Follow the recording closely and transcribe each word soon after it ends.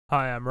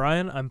Hi, I'm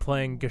Ryan. I'm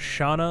playing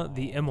Gashana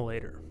the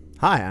Immolator.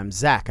 Hi, I'm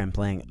Zach. I'm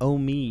playing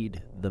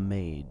Omid the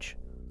Mage.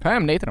 Hi,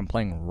 I'm Nathan. I'm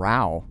playing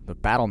Rao, the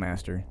Battle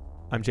Master.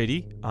 I'm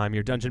JD. I'm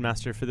your Dungeon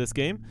Master for this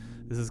game.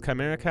 This is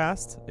Chimera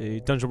Cast,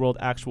 a Dungeon World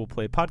actual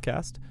play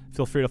podcast.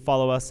 Feel free to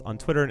follow us on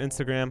Twitter and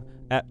Instagram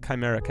at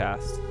Chimera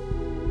Cast.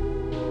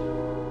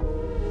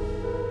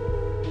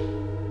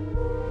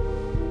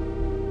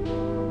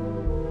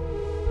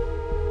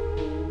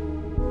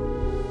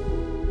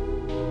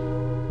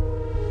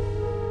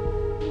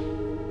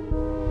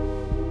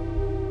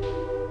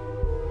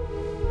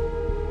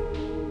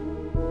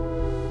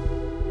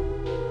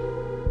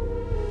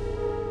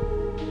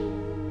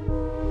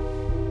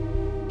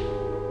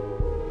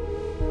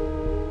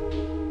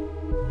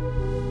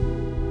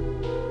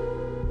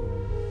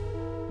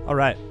 All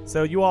right,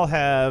 so you all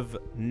have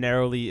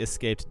narrowly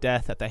escaped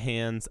death at the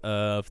hands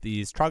of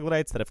these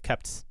troglodytes that have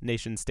kept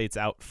nation states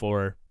out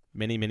for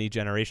many, many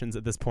generations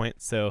at this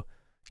point. So,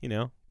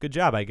 good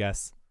job, I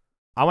guess.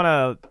 I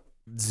want to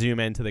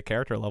zoom into the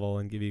character level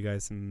and give you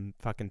guys some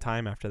fucking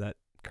time after that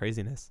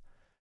craziness.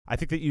 I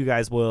think that you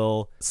guys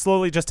will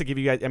slowly, just to give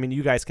you guys,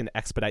 you guys can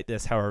expedite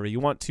this however you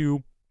want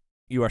to.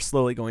 You are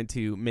slowly going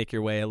to make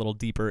your way a little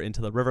deeper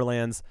into the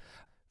Riverlands.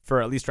 For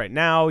at least right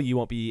now, you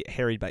won't be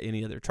harried by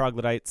any other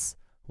troglodytes.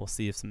 We'll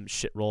see if some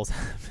shit rolls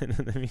happen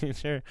in the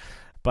future.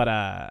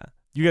 But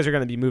you guys are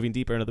going to be moving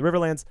deeper into the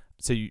Riverlands.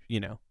 So, you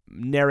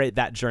narrate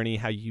that journey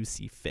how you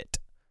see fit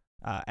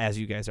as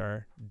you guys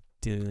are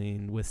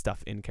dealing with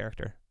stuff in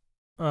character.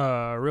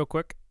 Real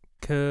quick,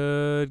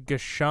 could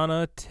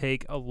Gashana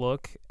take a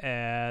look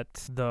at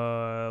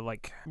the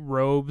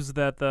robes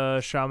that the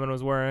shaman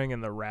was wearing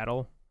and the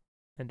rattle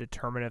and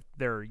determine if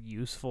they're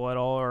useful at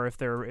all, or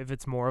if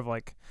it's more of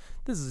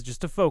this is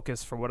just a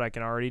focus for what I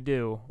can already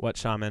do? What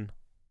shaman?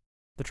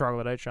 The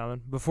troglodyte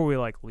shaman, before we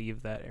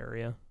leave that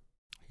area.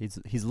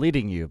 He's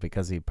leading you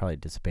because he probably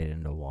dissipated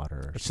into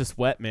water. It's just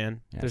wet,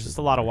 man. Yeah, There's just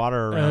a lot of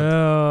water around.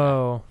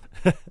 Oh.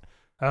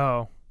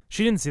 Oh.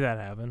 She didn't see that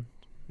happen.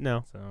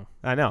 No. So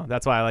I know.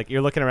 That's why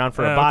you're looking around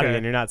for a body okay.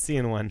 and you're not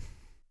seeing one.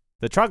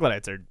 The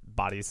troglodytes are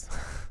bodies.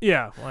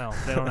 yeah, well,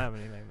 they don't have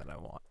anything that I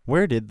want.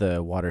 Where did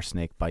the water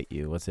snake bite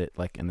you? Was it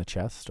in the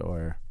chest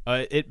or?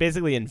 It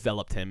basically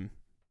enveloped him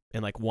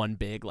in one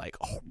big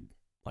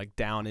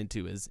down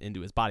into his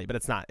body, but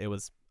it's not. It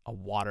was a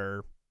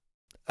water.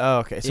 Oh,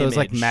 okay. So it's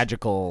image.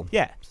 magical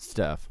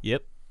stuff.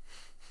 Yep.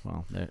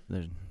 Well,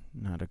 there's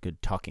not a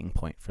good talking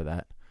point for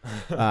that.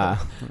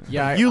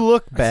 Yeah, you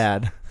look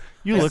bad.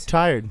 You look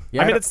tired.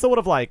 Yeah, it still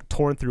would have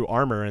torn through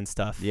armor and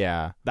stuff.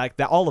 Yeah. That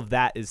all of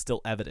that is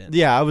still evident.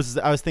 Yeah, I was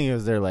thinking,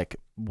 was there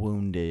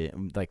wounded,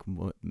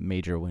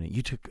 major wounding?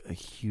 You took a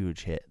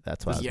huge hit.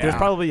 That's why. There's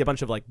probably a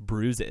bunch of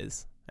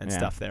bruises and Yeah.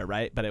 stuff there,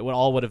 right? But it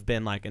would have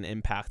been an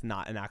impact,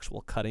 not an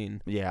actual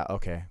cutting Yeah.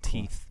 Okay.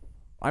 teeth.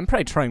 I'm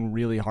probably trying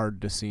really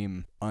hard to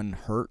seem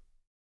unhurt.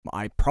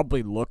 I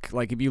probably look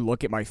if you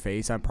look at my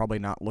face, I'm probably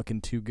not looking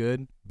too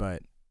good.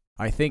 But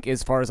I think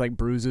as far as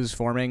bruises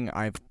forming,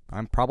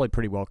 I'm probably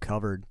pretty well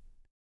covered.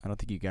 I don't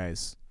think you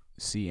guys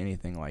see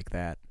anything like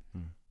that.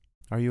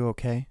 Are you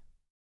okay?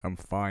 I'm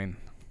fine.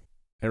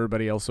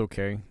 Everybody else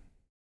okay?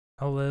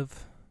 I'll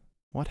live.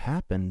 What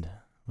happened?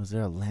 Was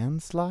there a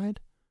landslide?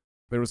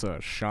 There was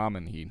a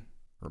shaman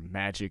or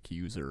magic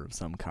user of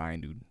some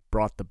kind who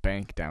brought the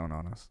bank down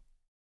on us.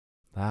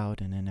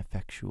 Loud and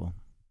ineffectual.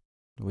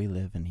 We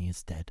live and he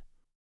is dead.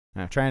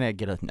 I'm trying to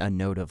get a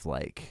note of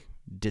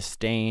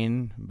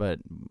disdain,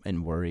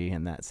 and worry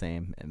and by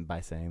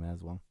saying that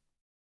as well.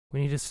 We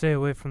need to stay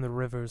away from the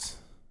rivers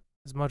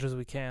as much as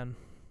we can.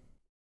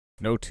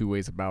 No two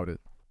ways about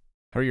it.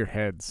 How are your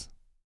heads?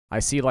 I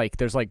see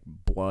there's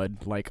blood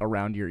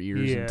around your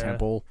ears and Yeah.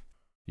 temple.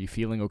 You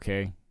feeling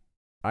okay?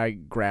 I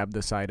grab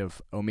the side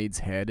of Omid's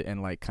head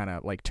and kind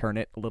of turn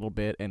it a little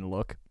bit and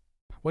look.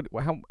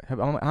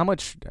 How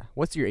much?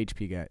 What's your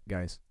HP,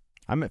 guys?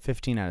 I'm at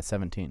 15 out of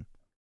 17.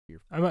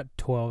 I'm at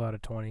 12 out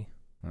of 20.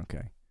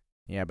 Okay.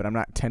 Yeah, but I'm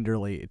not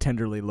tenderly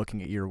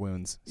looking at your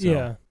wounds. So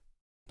Yeah.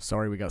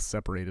 Sorry we got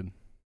separated.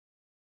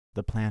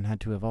 The plan had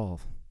to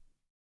evolve.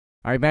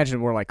 I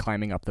imagine we're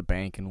climbing up the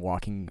bank and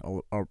walking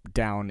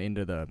down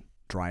into the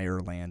drier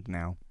land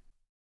now.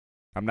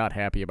 I'm not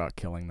happy about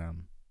killing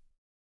them.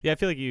 Yeah, I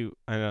feel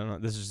I don't know.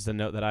 This is just a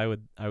note that I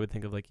would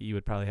think of you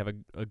would probably have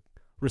a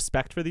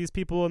respect for these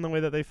people in the way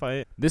that they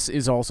fight. This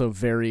is also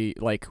very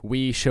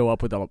we show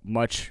up with a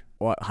much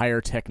higher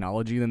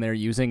technology than they're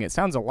using. It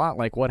sounds a lot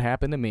like what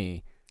happened to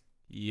me.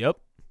 Yep.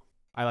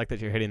 I like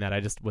that you're hitting that. I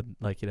just would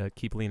like you to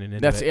keep leaning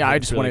into That's it. yeah. I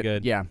It's just really want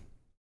good. Yeah,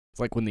 it's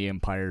like when the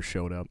Empire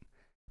showed up.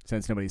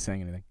 Since nobody's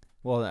saying anything.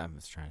 Well, I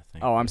was trying to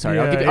think. Oh, I'm sorry.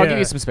 Yeah, I'll give yeah.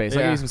 you some space. I'll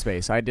Yeah. give you some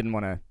space. I didn't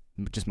want to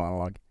just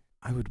monologue.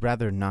 I would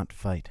rather not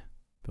fight,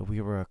 but we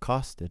were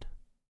accosted.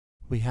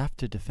 We have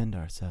to defend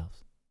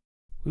ourselves.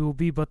 We will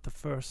be but the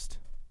first.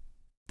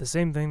 The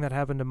same thing that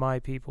happened to my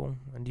people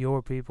and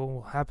your people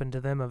will happen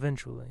to them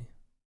eventually.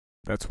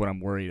 That's what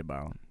I'm worried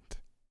about.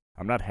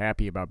 I'm not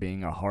happy about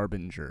being a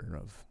harbinger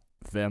of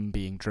them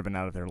being driven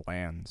out of their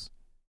lands.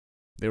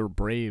 They were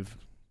brave,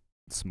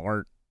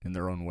 smart in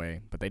their own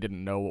way, but they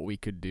didn't know what we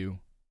could do.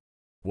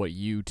 what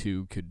you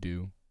two could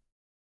do.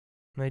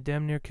 They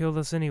damn near killed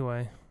us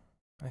anyway.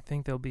 I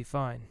think they'll be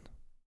fine.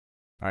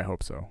 I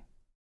hope so.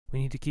 We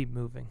need to keep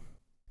moving.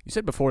 You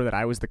said before that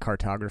I was the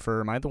cartographer.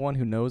 Am I the one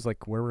who knows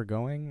like where we're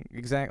going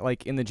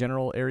like in the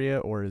general area,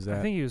 or is that?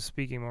 I think he was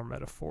speaking more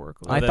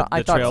metaphorically. I the thought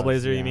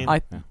Trailblazer, you mean?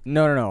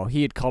 No.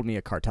 He had called me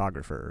a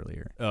cartographer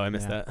earlier, Oh, I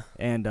missed Yeah. that.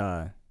 and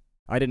I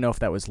didn't know if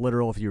that was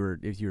literal, if you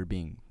were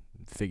being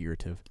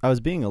figurative. I was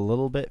being a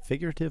little bit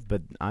figurative,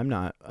 but I'm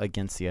not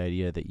against the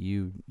idea that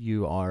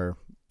you are.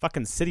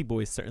 Fucking City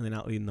Boy's certainly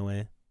not leading the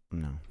way.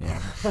 No.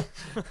 Yeah.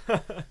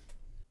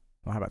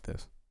 Well, how about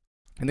this?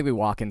 I think we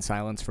walk in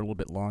silence for a little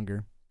bit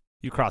longer.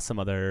 You cross some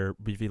other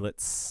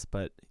rivulets,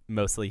 but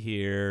mostly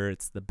here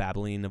it's the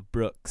babbling of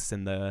brooks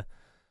and the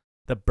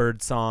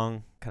bird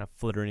song kind of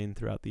flittering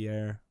throughout the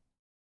air.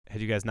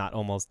 Had you guys not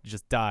almost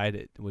just died,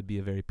 it would be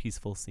a very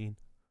peaceful scene.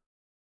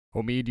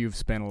 Omid, you've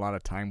spent a lot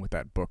of time with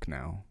that book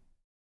now.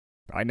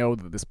 I know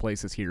that this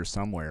place is here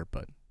somewhere,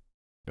 but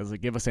does it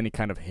give us any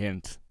kind of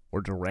hint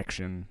or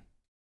direction?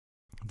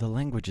 The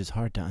language is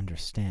hard to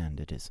understand.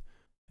 It is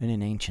in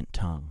an ancient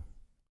tongue.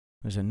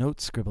 There's a note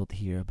scribbled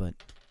here, but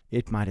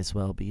it might as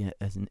well be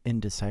as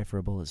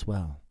indecipherable as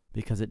well,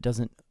 because it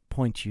doesn't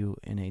point you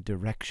in a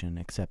direction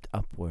except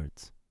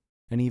upwards.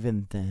 And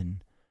even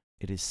then,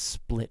 it is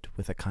split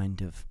with a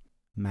kind of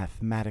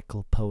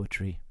mathematical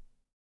poetry.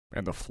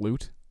 And the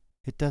flute?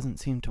 It doesn't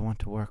seem to want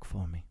to work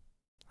for me.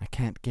 I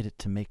can't get it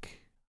to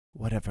make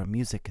whatever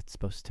music it's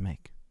supposed to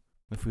make,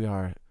 if we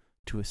are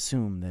to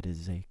assume that it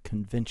is a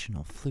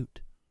conventional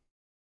flute.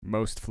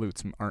 Most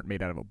flutes aren't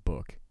made out of a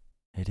book.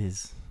 It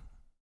is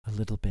a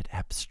little bit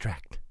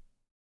abstract.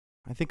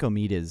 I think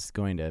Omid is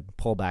going to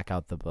pull back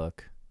out the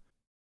book.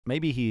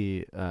 Maybe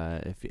he,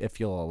 if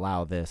you'll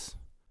allow this,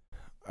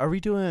 are we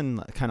doing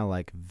kind of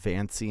like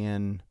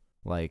Vancian,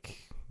 like,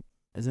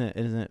 isn't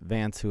it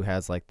Vance who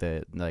has like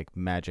the like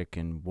magic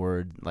and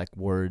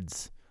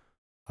words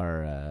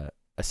are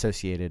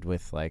associated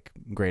with like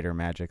greater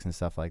magics and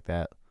stuff like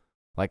that?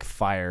 Like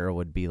fire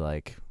would be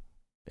like,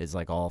 is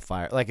like all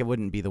fire. Like it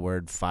wouldn't be the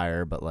word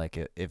fire, but like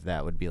if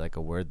that would be like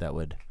a word that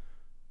would.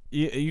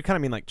 You kind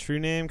of mean like true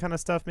name kind of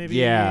stuff, maybe?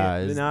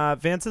 Yeah. Nah,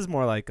 Vance is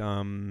more like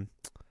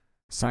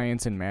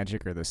Science and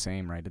magic are the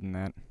same, right? Isn't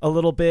that? a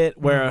little bit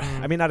where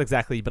Mhm. I mean not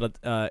exactly, but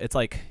it's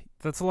like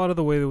That's a lot of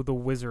the way the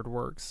wizard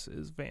works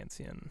is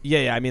Vancian.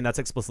 yeah. I mean that's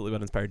explicitly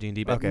what inspired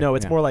D&D. But Okay, no,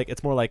 it's yeah. more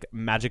like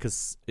magic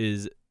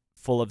is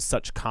full of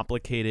such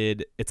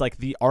complicated. It's like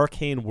the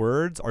arcane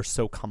words are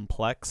so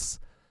complex.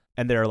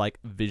 And they're like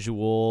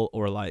visual,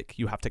 or like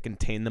you have to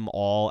contain them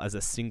all as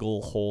a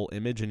single whole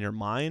image in your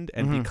mind.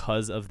 And Mhm.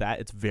 because of that,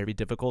 it's very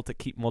difficult to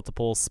keep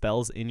multiple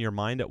spells in your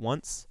mind at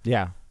once.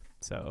 Yeah.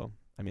 So,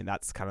 I mean,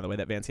 that's kind of the way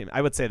that Vancian...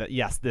 I would say that,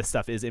 yes, this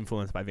stuff is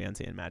influenced by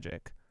Vancian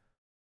magic.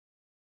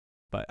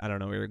 But I don't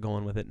know where you're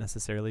going with it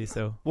necessarily,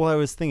 so... Well, I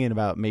was thinking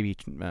about maybe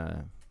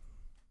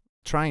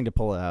trying to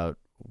pull out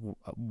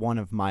one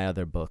of my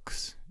other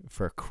books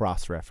for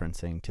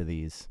cross-referencing to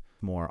these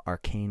more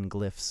arcane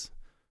glyphs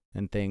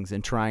and things,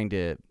 and trying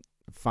to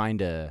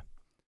find a,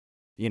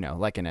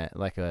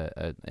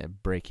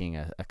 breaking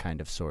a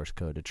kind of source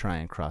code to try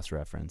and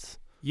cross-reference.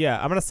 Yeah,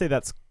 I'm going to say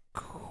that's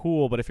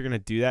cool, but if you're going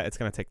to do that, it's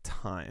going to take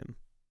time.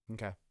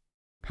 Okay.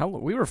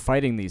 We were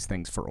fighting these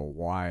things for a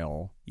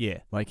while. Yeah.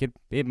 Like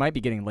it might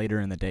be getting later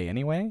in the day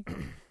anyway.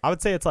 I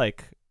would say it's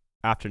like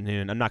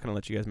afternoon. I'm not going to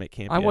let you guys make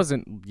camp I yet.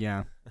 wasn't.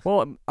 Yeah.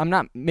 Well, I'm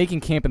not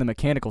making camp in the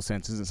mechanical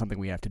sense. Isn't something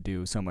we have to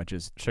do so much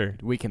as Sure.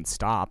 we can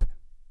stop.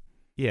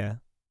 Yeah.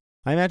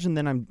 I imagine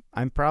then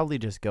I'm probably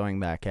just going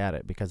back at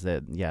it because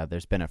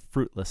there's been a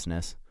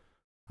fruitlessness.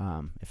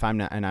 If I'm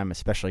not, and I'm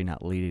especially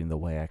not leading the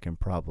way, I can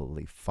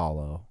probably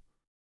follow.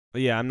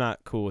 But yeah, I'm not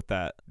cool with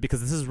that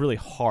because this is really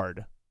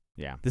hard.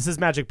 Yeah. This is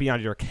magic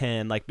beyond your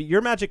ken. Like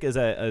your magic is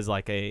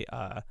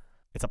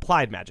it's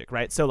applied magic,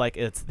 right? So like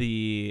it's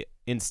the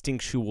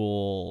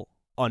instinctual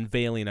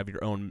unveiling of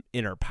your own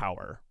inner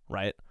power,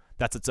 right?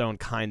 That's its own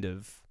kind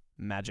of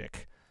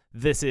magic.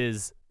 This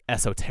is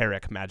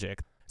esoteric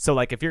magic. So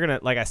like if you're going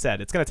to, like I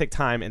said, it's going to take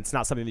time and it's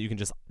not something that you can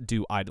just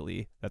do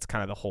idly. That's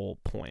kind of the whole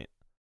point.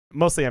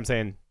 Mostly I'm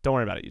saying don't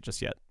worry about it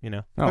just yet, you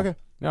know? Oh. Okay.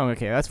 No,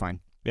 okay, that's fine.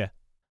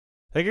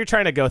 Like you're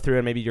trying to go through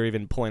and maybe you're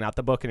even pulling out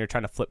the book and you're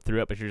trying to flip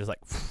through it, but you're just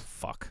like,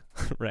 fuck,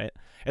 right?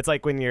 It's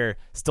like when you're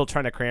still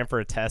trying to cram for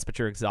a test, but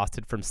you're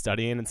exhausted from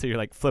studying. And so you're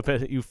like,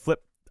 you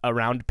flip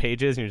around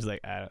pages and you're just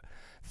like,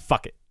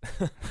 fuck it.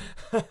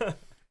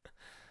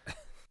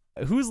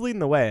 Who's leading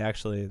the way,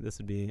 actually? This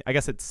would be, I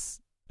guess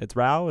it's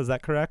Rao, is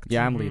that correct?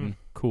 Yeah, I'm Mhm. leading.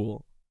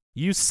 Cool.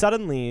 You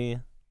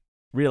suddenly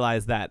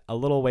realize that a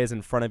little ways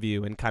in front of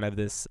you in kind of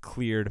this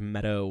cleared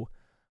meadow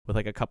with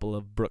like a couple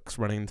of brooks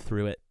running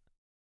through it,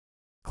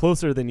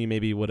 closer than you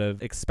maybe would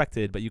have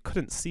expected, but you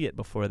couldn't see it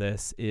before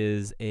this,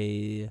 is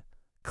a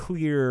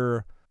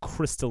clear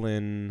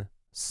crystalline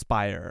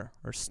spire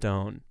or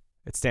stone.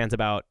 It stands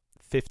about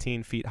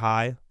 15 feet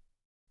high.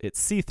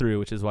 It's see-through,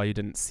 which is why you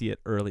didn't see it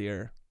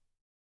earlier.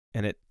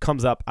 And it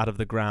comes up out of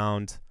the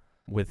ground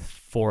with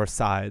 4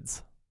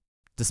 sides.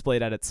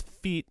 Displayed at its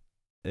feet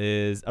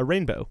is a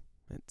rainbow.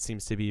 It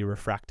seems to be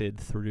refracted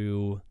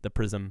through the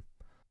prism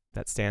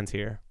that stands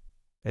here.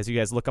 As you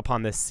guys look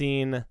upon this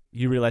scene,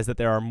 you realize that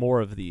there are more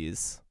of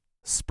these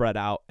spread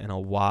out in a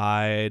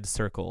wide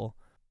circle,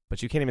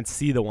 but you can't even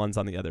see the ones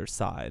on the other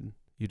side.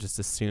 You just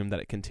assume that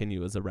it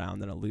continues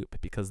around in a loop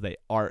because they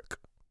arc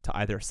to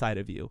either side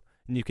of you,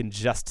 and you can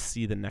just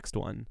see the next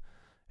one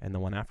and the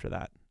one after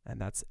that, and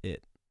that's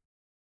it.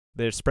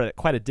 They're spread at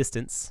quite a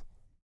distance,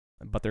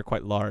 but they're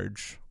quite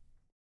large.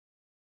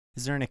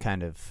 Is there any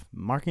kind of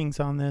markings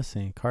on this,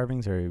 any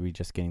carvings, or are we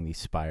just getting these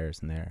spires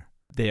in there?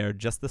 They are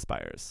just the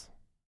spires.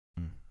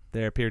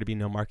 There appear to be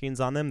no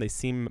markings on them. They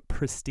seem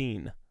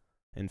pristine,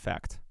 in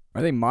fact.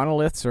 Are they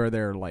monoliths or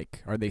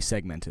are they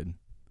segmented?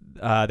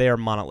 They are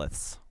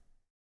monoliths.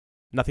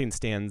 Nothing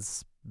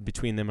stands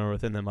between them or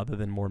within them other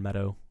than more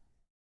meadow.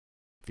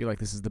 I feel like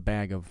this is the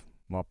bag of,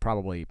 well,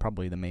 probably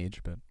the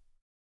mage, but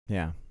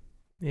Yeah.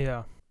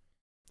 Yeah.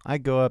 I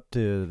go up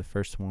to the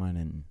first one,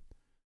 and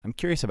I'm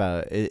curious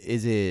about it.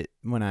 Is it,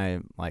 when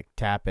I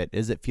tap it,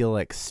 does it feel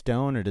like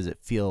stone, or does it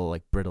feel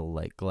like brittle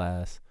like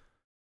glass?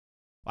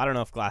 I don't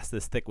know if glass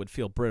this thick would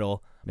feel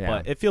brittle, Yeah.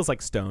 but it feels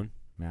like stone.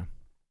 Yeah.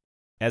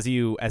 As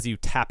you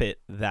tap it,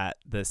 that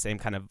the same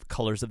kind of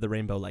colors of the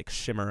rainbow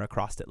shimmer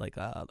across it like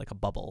a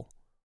bubble.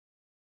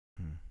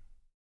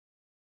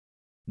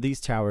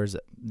 These towers,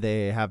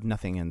 they have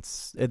nothing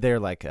they're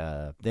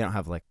they don't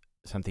have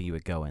something you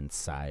would go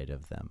inside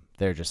of them.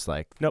 They're just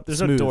Nope,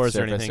 there's no smooth doors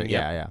or surface. anything.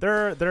 Yeah.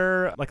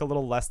 They're a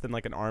little less than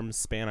an arm's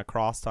span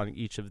across on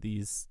each of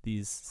these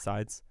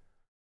sides.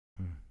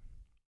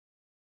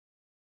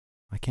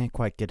 I can't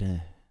quite get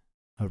a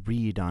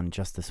read on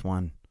just this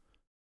one.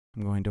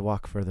 I'm going to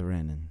walk further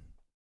in,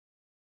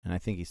 and I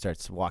think he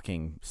starts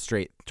walking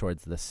straight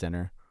towards the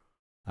center.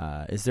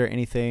 Is there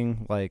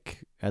anything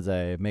as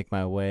I make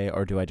my way,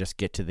 or do I just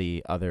get to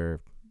the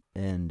other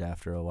end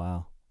after a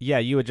while? Yeah,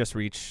 you would just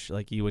reach,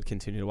 you would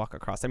continue to walk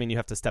across. I mean, you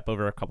have to step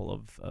over a couple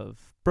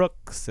of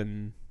brooks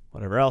and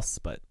whatever else,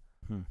 but...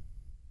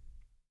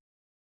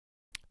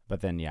 But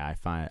then, yeah,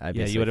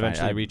 you would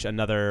eventually reach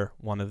another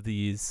one of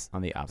these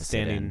on the opposite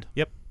standing end.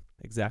 Yep,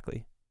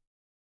 exactly.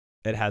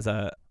 It has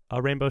a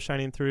rainbow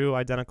shining through,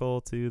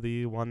 identical to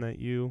the one that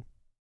you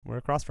were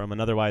across from,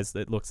 and otherwise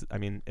it looks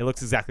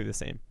exactly the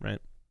same, right?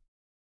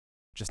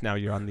 Just now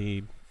you're on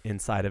the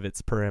inside of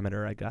its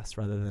perimeter, I guess,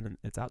 rather than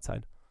its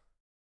outside.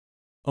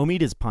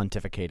 Omid is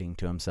pontificating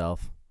to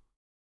himself.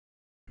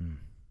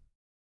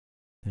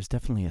 There's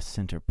definitely a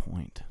center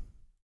point.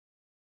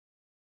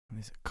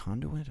 Is it a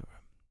conduit or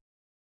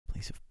a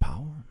place of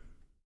power?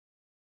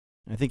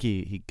 I think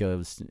he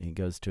goes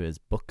to his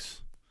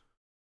books,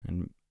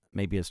 and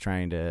maybe is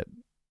trying to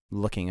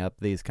looking up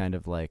these kind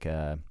of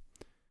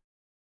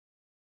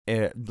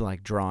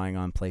drawing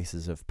on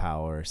places of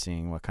power,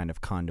 seeing what kind of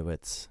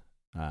conduits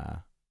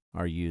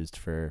are used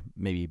for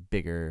maybe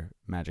bigger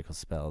magical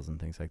spells and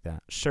things like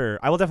that. Sure.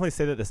 I will definitely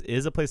say that this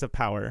is a place of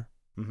power.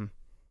 Mm-hmm.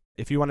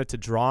 If you wanted to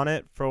draw on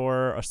it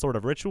for a sort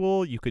of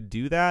ritual, you could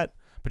do that,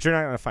 but you're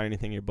not going to find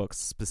anything in your books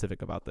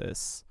specific about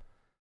this.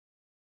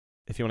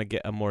 If you want to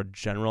get a more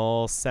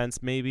general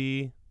sense,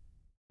 maybe,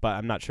 but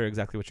I'm not sure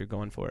exactly what you're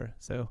going for.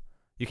 So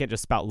you can't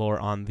just spout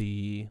lore on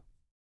the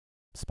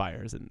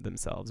spires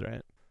themselves,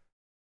 right?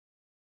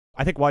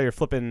 I think while you're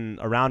flipping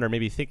around or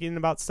maybe thinking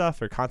about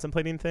stuff or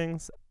contemplating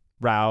things,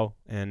 Rao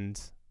and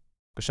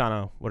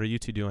Gashana, what are you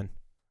two doing?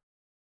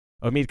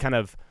 Omid kind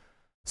of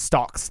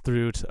stalks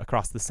through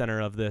across the center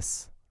of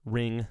this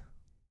ring.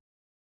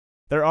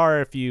 There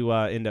are, if you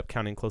end up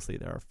counting closely,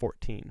 there are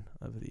 14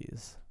 of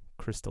these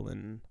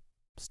crystalline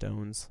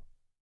stones.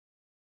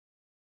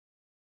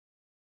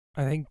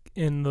 I think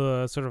in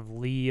the sort of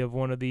lee of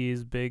one of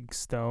these big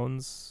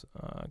stones,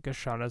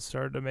 Gashana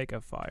started to make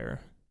a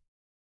fire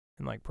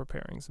and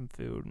preparing some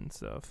food and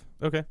stuff.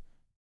 Okay.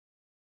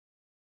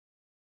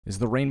 is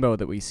the rainbow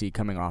that we see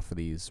coming off of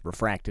these,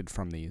 refracted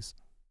from these,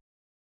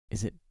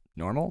 is it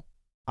normal?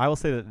 I will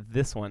say that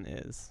this one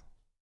is.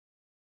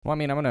 Well, I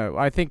mean,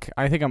 I think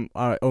I'm,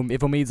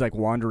 if Omid's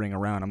wandering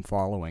around, I'm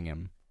following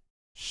him.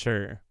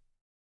 Sure.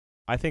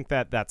 I think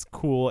that's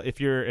cool. If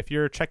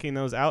you're checking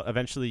those out,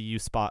 eventually you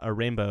spot a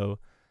rainbow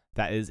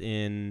that is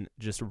in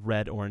just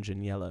red, orange,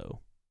 and yellow.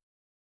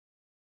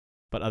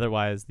 But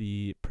otherwise,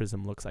 the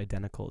prism looks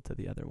identical to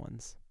the other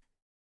ones.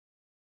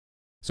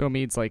 So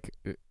Omid's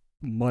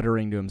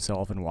muttering to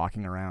himself and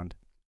walking around.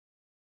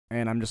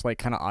 And I'm just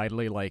kind of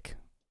idly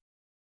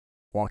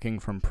walking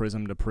from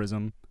prism to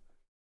prism.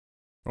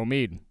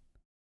 Omid.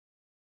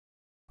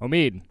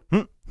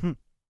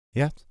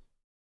 Yes.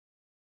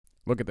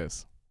 Look at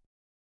this.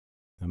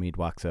 Omid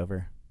walks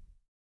over.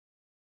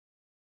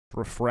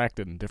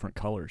 Refracted in different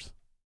colors.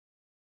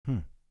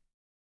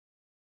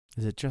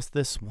 Is it just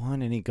this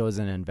one? And he goes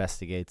and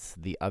investigates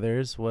the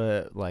others.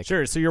 What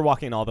Sure. So you're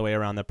walking all the way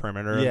around the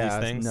perimeter of these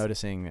things.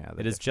 Noticing.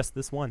 It is just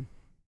this one.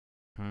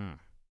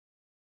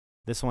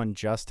 This one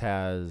just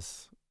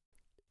has.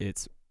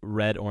 It's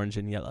red, orange,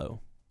 and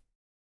yellow.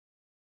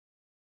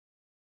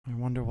 I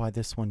wonder why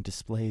this one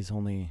displays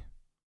only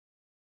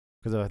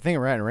Because I think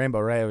right in Rainbow,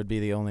 right, it would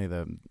be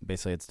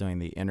basically it's doing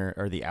the inner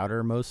or the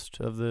outermost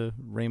of the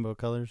rainbow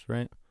colors,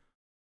 right?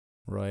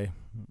 Roy,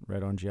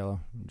 red, orange, yellow,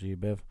 G,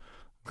 Biv.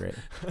 Great.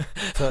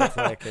 So it's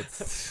like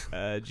it's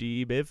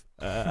G Biv.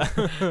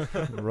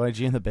 Roy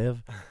G and the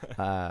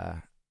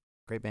Biv.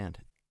 Great band.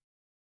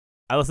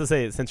 I also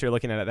say, since you're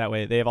looking at it that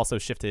way, they have also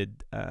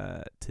shifted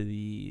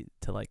to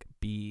like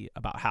be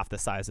about half the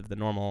size of the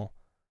normal.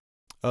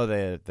 Oh,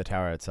 the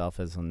tower itself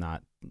is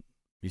not.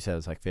 You said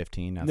it's like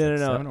 15. Now it's No, like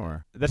no, no. 7,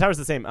 or The tower's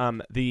the same.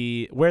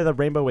 Where the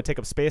rainbow would take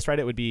up space, right?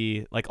 It would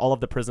be like all of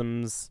the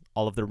prisms,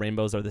 all of the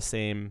rainbows are the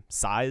same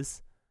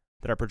size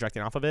that are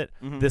projecting off of it.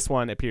 This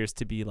one appears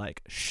to be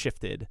like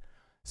shifted,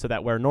 so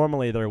that where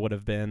normally there would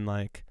have been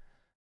like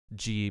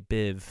G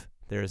Biv,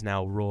 there is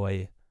now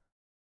Roy,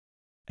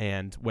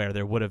 and where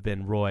there would have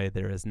been Roy,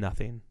 there is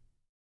nothing.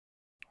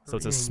 So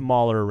it's a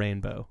smaller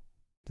rainbow.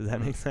 Does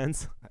that make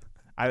sense?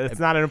 It's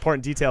not an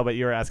important detail, but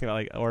you were asking about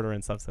like order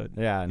and stuff. So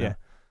yeah, no. yeah.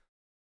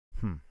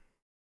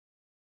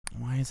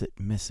 Why is it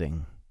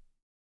missing?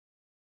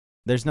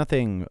 There's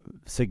nothing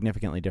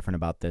significantly different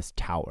about this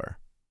tower.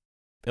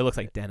 It looks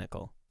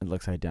identical. It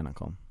looks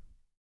identical.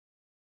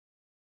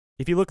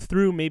 If you look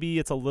through, maybe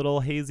it's a little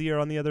hazier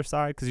on the other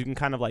side, because you can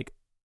kind of like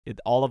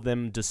all of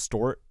them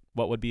distort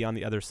what would be on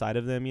the other side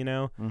of them, you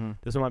know? Mm-hmm.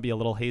 This one might be a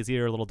little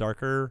hazier, a little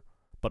darker,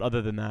 but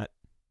other than that.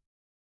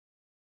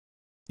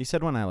 You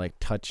said when I like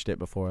touched it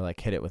before, like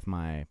hit it with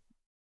my,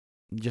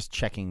 just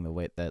checking the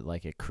way that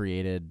like it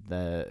created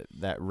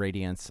that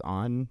radiance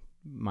on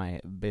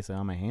basically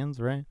on my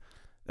hands, right?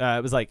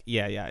 It was like,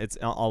 yeah, it's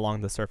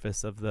along the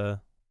surface of the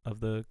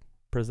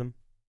prism.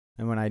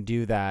 And when I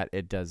do that,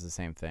 it does the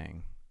same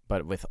thing,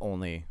 but with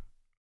only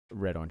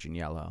red, orange, and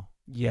yellow.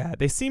 Yeah,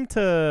 they seem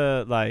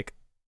to like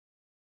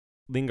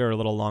linger a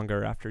little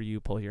longer after you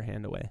pull your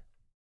hand away.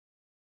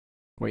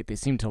 Wait, they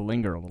seem to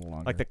linger a little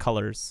longer. Like the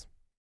colors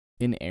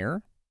in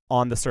air?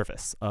 On the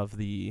surface of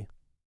the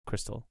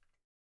crystal.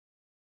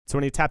 So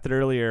when you tapped it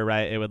earlier,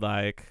 right, it would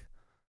like...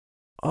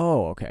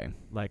 Oh, okay.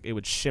 Like it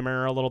would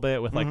shimmer a little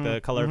bit with like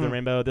the color of the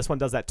rainbow. This one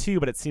does that too,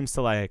 but it seems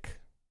to like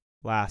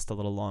last a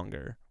little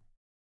longer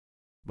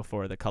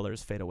before the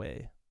colors fade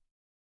away.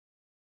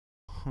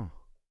 Huh.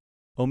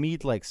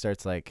 Omid like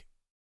starts like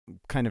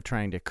kind of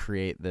trying to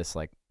create this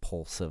like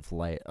pulse of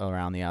light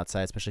around the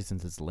outside, especially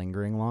since it's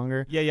lingering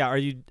longer. Yeah. Are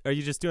you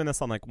just doing this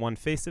on like one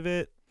face of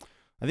it?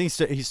 I think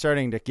he's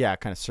starting to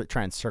kind of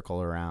try and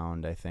circle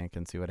around, I think,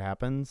 and see what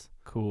happens.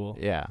 Cool.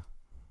 Yeah.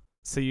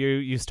 So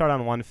you start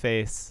on one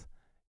face,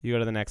 you go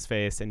to the next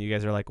face, and you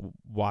guys are like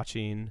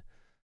watching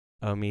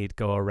Omid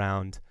go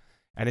around.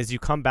 And as you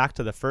come back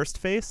to the first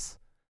face,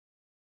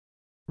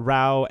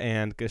 Rao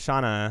and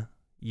Gashana,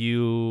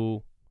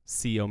 you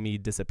see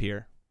Omid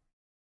disappear.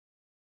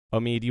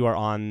 Omid, you are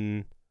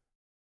on...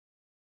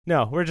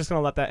 No, we're just going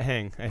to let that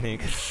hang, I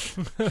think.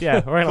 Yeah,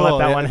 we're going to let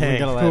that one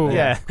hang. Cool.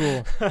 Yeah.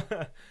 Cool.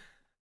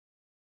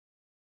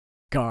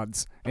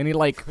 Gods. And he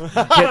like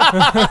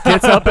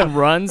gets up and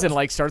runs and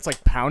like starts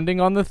like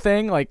pounding on the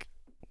thing. Like,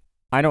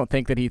 I don't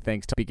think that he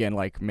thinks to begin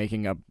like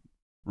making a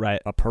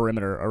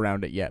perimeter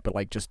around it yet, but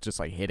like just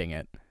like hitting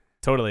it.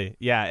 Totally.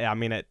 Yeah, I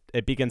mean,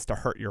 it begins to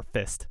hurt your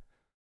fist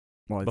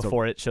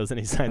before it shows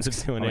any signs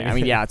of doing anything. I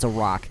mean, yeah, it's a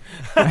rock.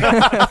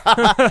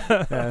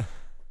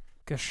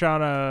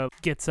 Gashana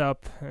gets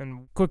up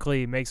and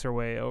quickly makes her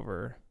way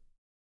over.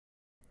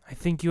 I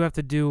think we have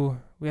to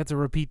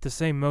repeat the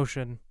same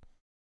motion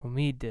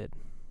Omid did.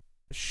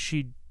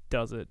 She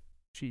does it.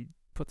 She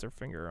puts her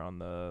finger on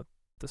the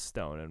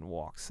stone and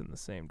walks in the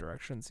same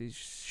direction.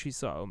 She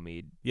saw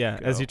Omid. Yeah,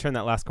 go. As you turn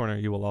that last corner,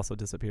 you will also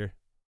disappear.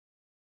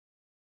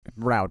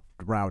 Rao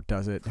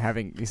does it,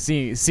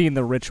 seeing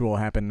the ritual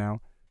happen now.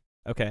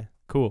 Okay,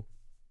 cool.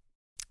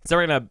 So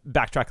we're going to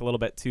backtrack a little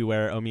bit to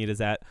where Omid is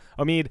at.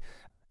 Omid,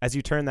 as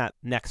you turn that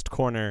next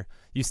corner,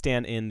 you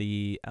stand in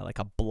the like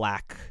a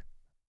black,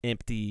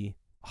 empty,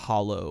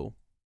 hollow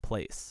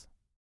place.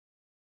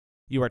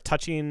 You are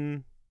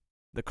touching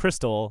the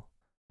crystal,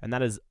 and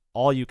that is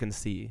all you can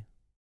see.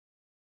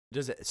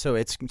 So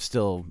it's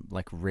still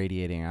like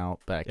radiating out,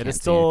 but I can't It is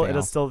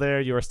still there.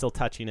 You are still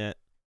touching it,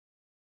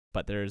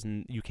 but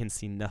you can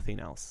see nothing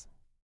else.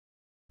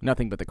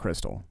 Nothing but the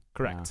crystal.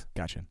 Correct.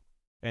 Gotcha.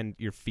 And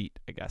your feet,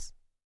 I guess.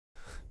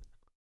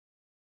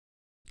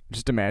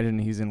 Just imagine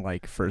he's in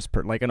like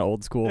like an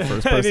old school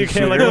first person you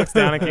can't like shooter. looks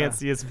down and can't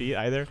see his feet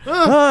either.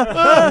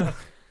 Huh.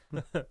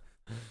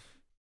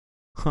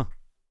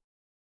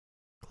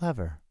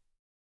 Clever.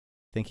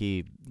 Think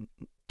he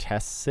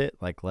tests it,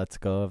 like lets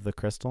go of the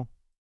crystal.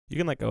 You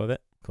can let go of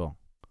it. Cool.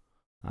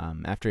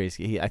 After I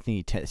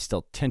think he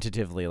still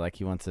tentatively like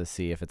he wants to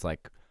see if it's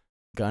like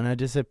gonna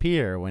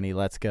disappear when he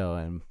lets go,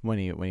 and when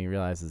he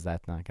realizes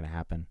that's not gonna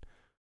happen.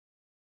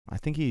 I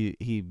think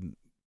he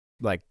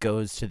like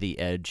goes to the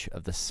edge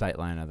of the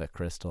sightline of the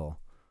crystal.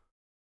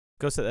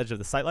 Goes to the edge of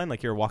the sightline,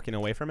 like you're walking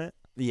away from it.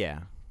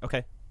 Yeah.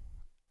 Okay.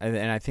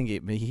 And I think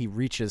he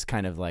reaches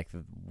kind of like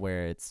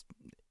where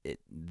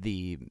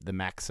the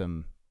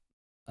maximum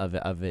of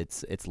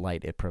its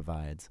light it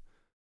provides.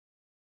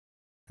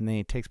 And then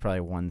he takes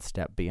probably one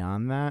step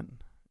beyond that,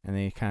 And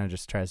then he kind of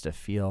just tries to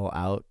feel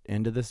out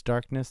into this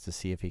darkness to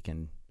see if he's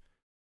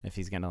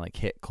going to like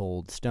hit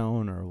cold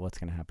stone or what's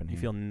going to happen You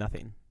here. feel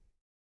nothing.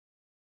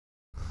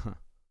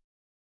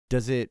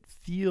 Does it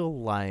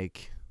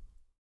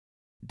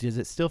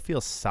still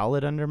feel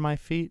solid under my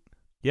feet?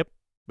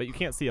 But you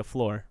can't see a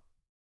floor.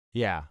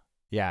 Yeah.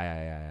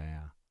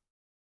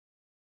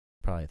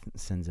 Probably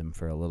sends him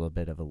for a little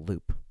bit of a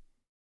loop.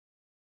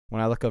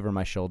 When I look over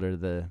my shoulder,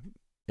 the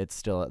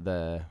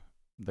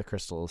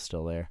crystal is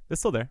still there.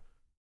 It's still there.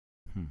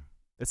 Hmm.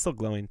 It's still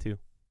glowing too,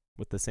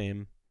 with the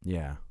same.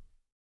 Yeah.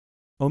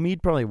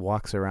 Omid probably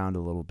walks around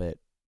a little bit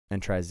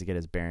and tries to get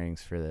his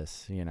bearings for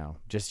this,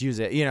 just use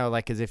it,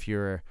 like as if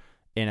you're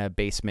in a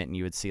basement and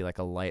you would see like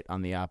a light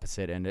on the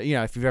opposite end.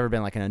 If you've ever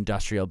been like an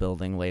industrial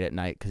building late at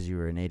night because you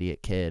were an idiot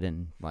kid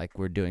and like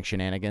we're doing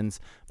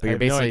shenanigans. But I you're have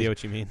basically, no idea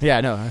what you mean.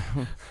 Yeah, no.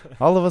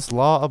 All of us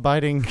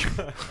law-abiding,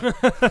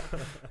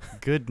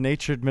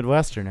 good-natured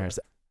Midwesterners.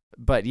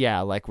 But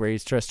yeah, like where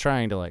he's just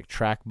trying to like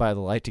track by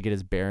the light to get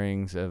his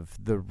bearings of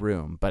the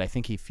room. But I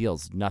think he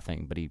feels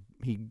nothing. But he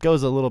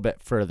goes a little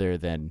bit further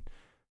than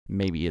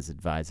maybe is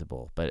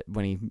advisable. But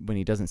when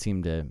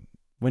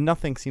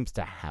nothing seems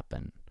to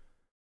happen,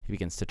 he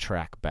begins to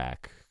track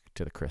back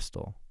to the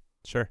crystal.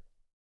 Sure.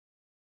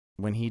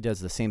 When he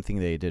does the same thing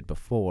that he did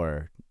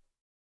before,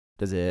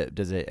 does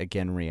it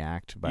again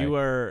react?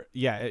 You're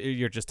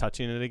just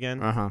touching it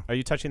again. Are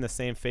you touching the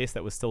same face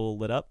that was still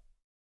lit up?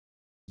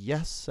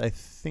 Yes, I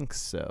think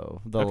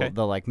so. Okay.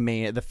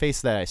 The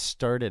face that I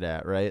started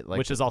at, right? Like,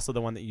 which is also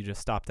the one that you just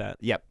stopped at.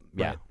 Yep.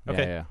 Yeah. Right.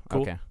 Okay. Yeah.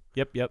 Cool. Okay.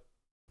 Yep.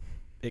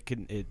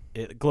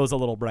 It glows a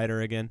little brighter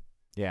again.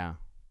 Yeah.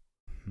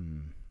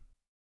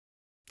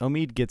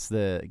 Omid gets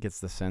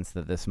the sense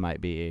that this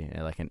might be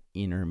like an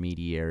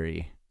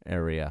intermediary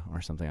area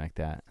or something like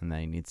that, and then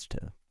he needs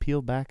to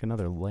peel back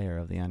another layer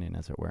of the onion,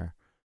 as it were.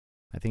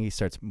 I think he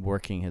starts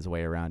working his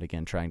way around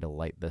again, trying to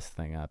light this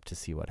thing up to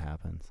see what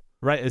happens.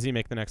 Right as you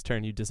make the next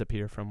turn, you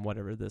disappear from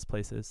whatever this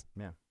place is.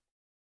 Yeah.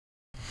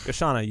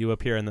 Gashana, you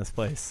appear in this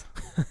place.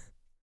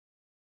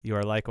 You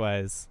are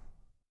likewise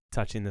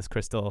touching this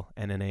crystal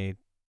and in a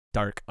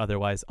dark,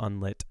 otherwise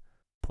unlit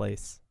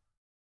place.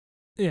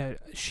 Yeah,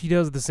 she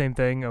does the same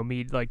thing.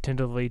 Omid like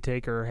tentatively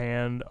take her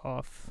hand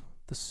off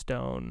the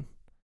stone.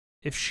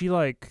 If she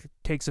like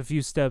takes a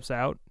few steps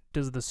out,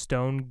 does the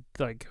stone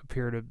like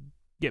appear to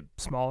get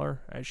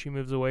smaller as she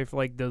moves away?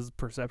 Does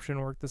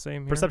perception work the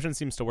same here? Perception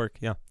seems to work,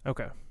 yeah.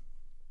 Okay.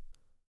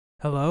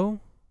 Hello?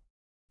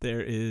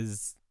 There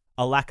is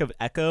a lack of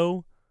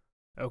echo,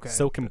 Okay.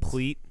 so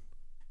complete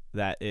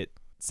that it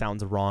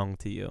sounds wrong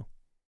to you.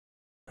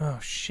 Oh,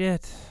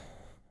 shit.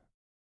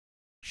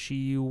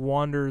 She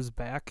wanders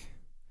back,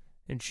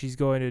 and she's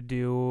going to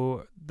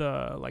do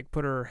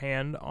put her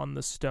hand on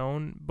the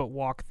stone, but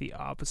walk the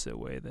opposite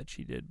way that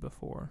she did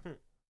before.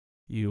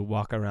 You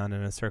walk around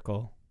in a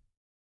circle.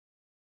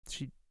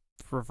 She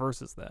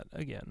reverses that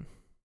again.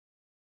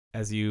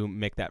 As you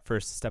make that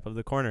first step of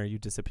the corner, you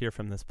disappear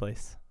from this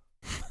place.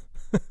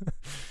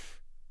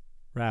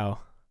 Rao,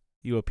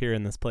 you appear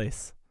in this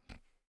place.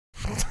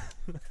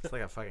 It's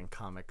like a fucking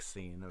comic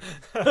scene.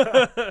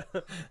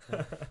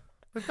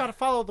 We've got to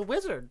follow the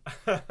wizard.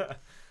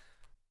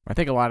 I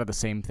think a lot of the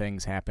same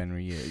things happen where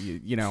you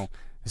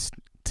just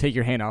take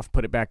your hand off,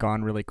 put it back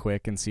on really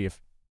quick, and see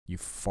if you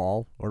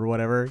fall or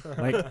whatever.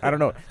 Like, I don't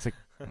know. It's like,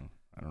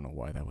 I don't know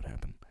why that would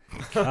happen.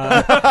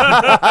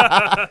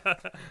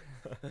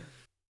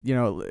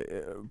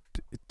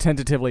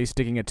 Tentatively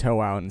sticking a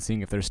toe out and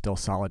seeing if there's still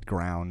solid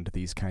ground,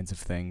 these kinds of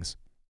things.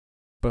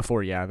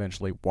 Before,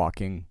 eventually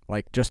walking,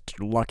 like just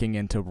lucking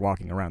into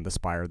walking around the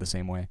spire the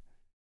same way.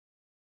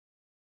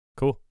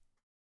 Cool.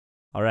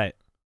 All right.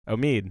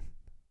 Omid,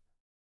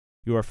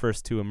 you are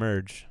first to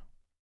emerge.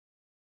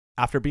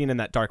 After being in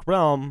that dark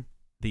realm,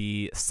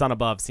 the sun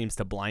above seems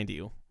to blind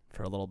you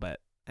for a little bit.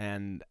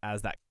 And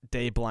as that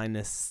day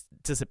blindness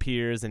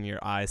disappears and your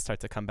eyes start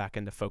to come back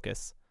into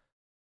focus,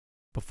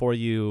 the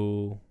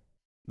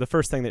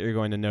first thing that you're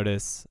going to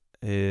notice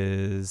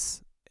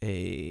is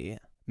a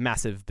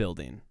massive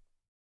building.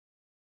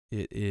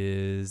 It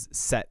is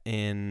set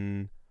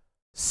in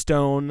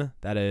stone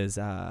that is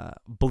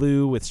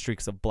blue with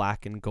streaks of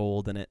black and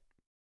gold in it.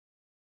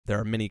 There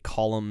are many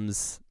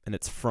columns in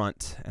its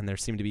front, and there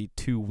seem to be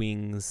 2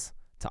 wings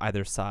to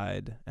either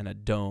side and a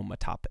dome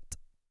atop it.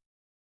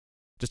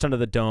 Just under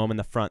the dome in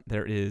the front,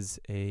 there is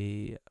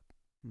a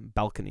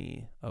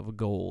balcony of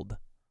gold.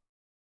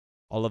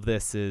 All of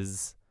this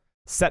is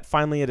set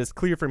finely. It is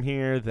clear from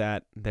here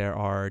that there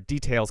are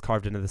details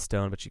carved into the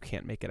stone, but you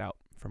can't make it out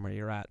from where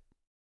you're at.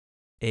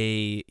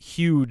 A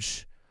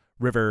huge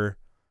river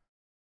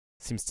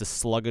seems to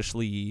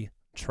sluggishly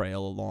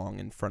trail along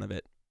in front of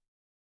it.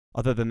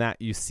 Other than that,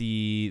 you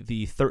see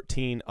the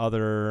 13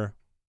 other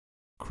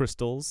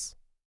crystals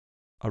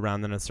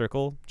around in a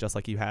circle, just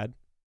like you had.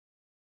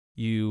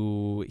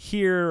 You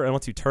hear, and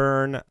once you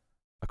turn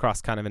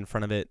across kind of in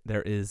front of it,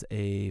 there is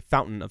a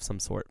fountain of some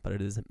sort, but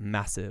it is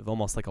massive,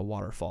 almost like a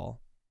waterfall.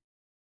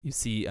 You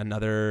see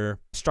another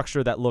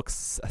structure that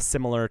looks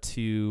similar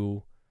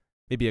to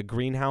maybe a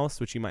greenhouse,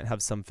 which you might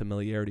have some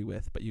familiarity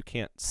with, but you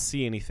can't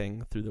see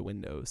anything through the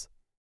windows,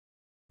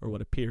 or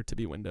what appear to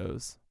be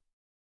windows.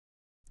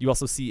 You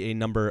also see a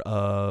number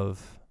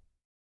of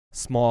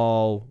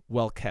small,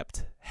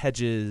 well-kept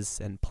hedges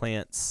and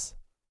plants,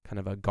 kind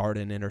of a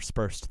garden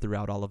interspersed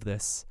throughout all of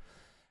this.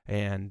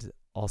 And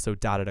also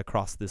dotted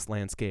across this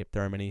landscape,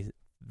 there are many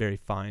very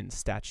fine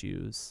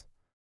statues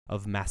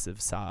of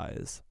massive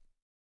size.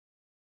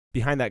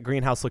 Behind that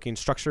greenhouse-looking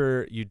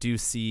structure, you do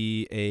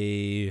see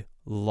a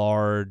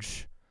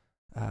large,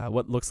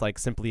 what looks like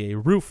simply a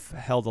roof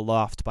held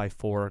aloft by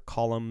 4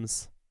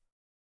 columns.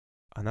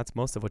 And that's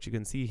most of what you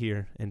can see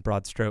here in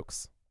broad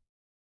strokes.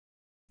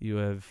 You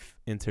have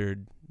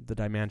entered the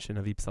dimension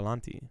of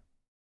Ypsilanti.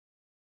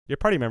 Your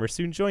party members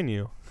soon join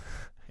you,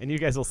 and you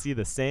guys will see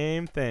the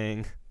same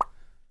thing.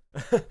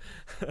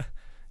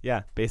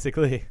 Yeah,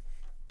 basically.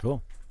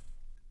 Cool.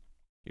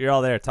 You're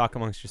all there. Talk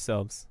amongst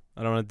yourselves.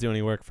 I don't want to do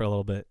any work for a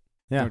little bit.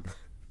 Yeah.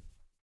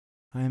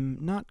 I'm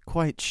not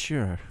quite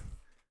sure.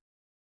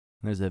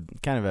 There's a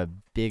kind of a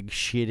big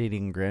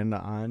shit-eating grin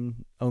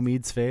on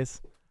Omid's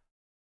face.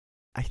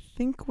 I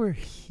think we're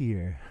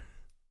here.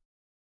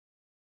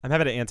 I'm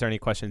happy to answer any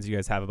questions you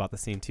guys have about the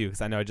scene, too, because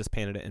I know I just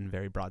painted it in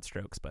very broad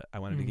strokes, but I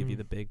wanted to give you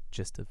the big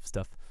gist of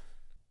stuff.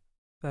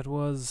 That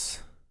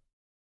was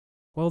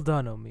well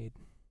done, Omid.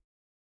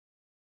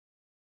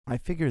 I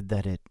figured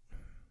that it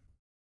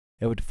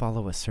would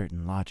follow a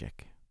certain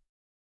logic.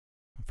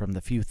 From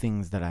the few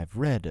things that I've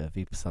read of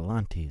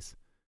Ypsilantis,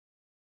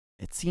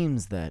 it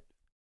seems that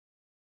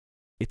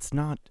it's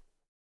not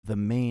the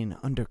main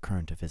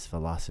undercurrent of his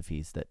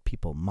philosophies that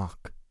people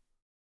mock,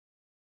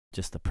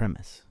 just the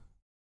premise.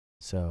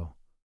 So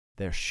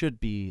there should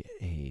be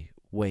a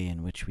way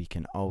in which we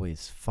can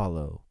always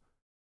follow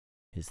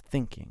his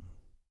thinking,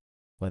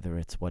 whether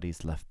it's what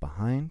he's left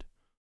behind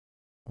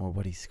or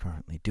what he's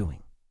currently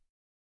doing.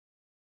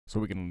 So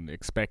we can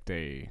expect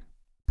a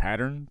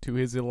pattern to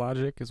his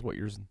illogic, is what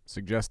you're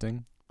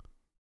suggesting?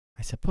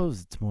 I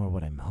suppose it's more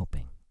what I'm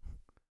hoping.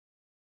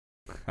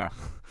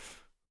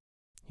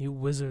 You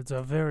wizards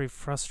are very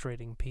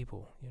frustrating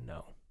people, you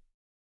know.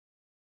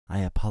 I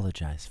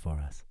apologize for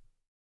us.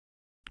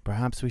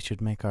 Perhaps we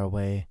should make our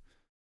way.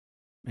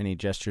 And he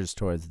gestures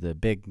towards the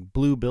big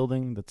blue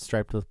building that's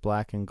striped with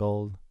black and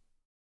gold.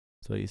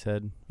 That's what you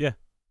said?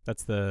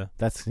 That's the...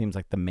 That seems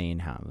like the main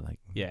house.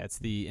 Yeah, it's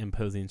the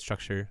imposing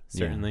structure,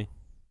 certainly. Yeah.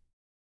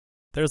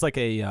 There's like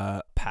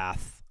a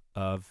path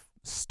of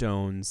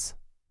stones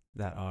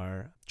that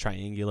are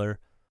triangular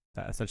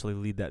that essentially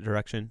lead that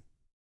direction.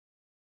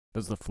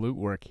 Does the flute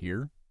work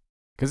here?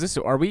 Because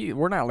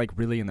we're not like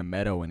really in the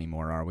meadow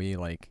anymore, are we?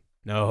 Like,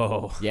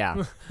 no.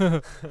 Yeah.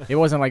 It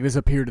wasn't like this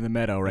appeared in the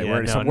meadow, right?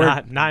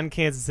 Yeah, not in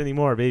Kansas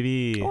anymore,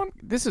 baby.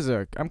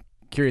 I'm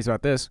curious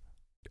about this.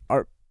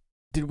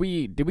 Did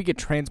we get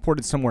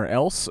transported somewhere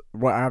else?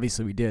 Well,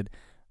 obviously we did,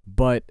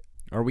 but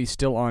are we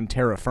still on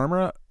terra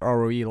firma,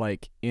 or are we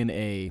like in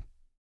a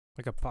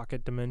like a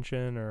pocket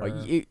dimension,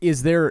 or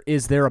is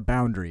there a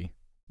boundary?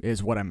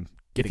 Is what I'm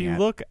getting at. If you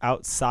look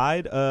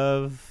outside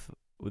of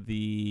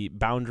the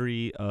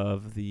boundary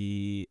of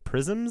the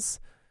prisms,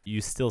 you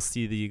still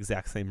see the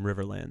exact same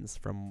riverlands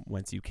from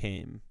whence you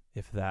came,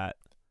 if that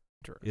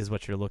is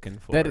what you're looking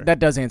for. That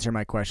does answer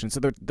my question.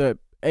 So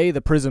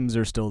the prisms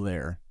are still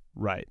there.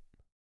 Right.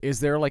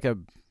 Is there like a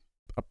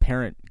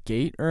apparent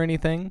gate or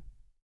anything?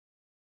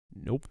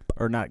 Nope.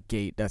 Or not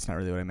gate, that's not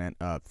really what I meant.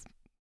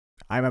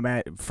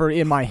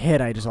 In my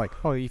head I just like,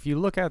 oh, if you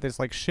look at this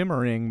like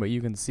shimmering, but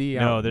you can see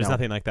there's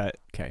nothing like that.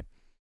 Okay.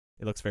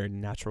 It looks very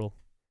natural.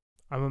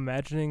 I'm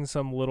imagining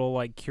some little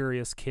like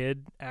curious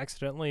kid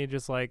accidentally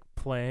just like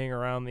playing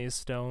around these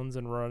stones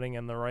and running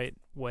in the right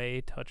way,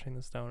 touching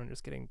the stone and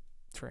just getting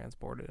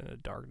transported into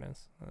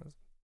darkness.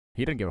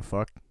 He didn't give a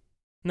fuck.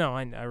 No,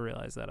 I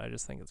realize that. I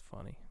just think it's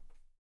funny.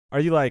 Are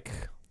you like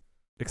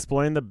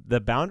exploring the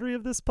boundary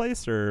of this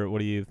place, or what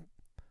do you?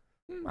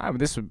 I'm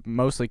this was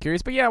mostly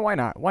curious, but yeah, why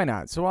not? Why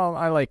not? So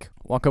I like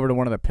walk over to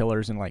one of the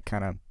pillars and like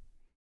kind of,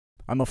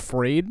 I'm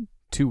afraid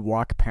to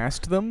walk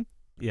past them.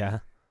 Yeah.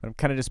 I'm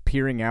kind of just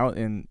peering out,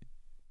 and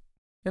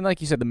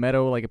like you said, the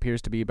meadow like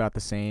appears to be about the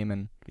same,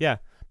 and yeah.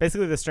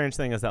 Basically, the strange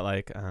thing is that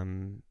like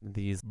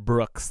these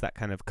brooks that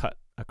kind of cut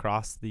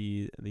across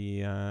the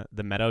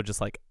meadow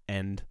just like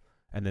end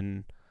and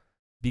then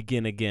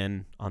begin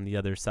again on the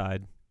other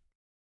side.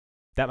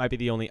 That might be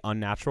the only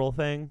unnatural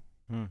thing.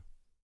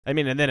 I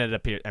mean, and then it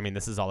appears. I mean,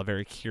 this is all a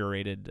very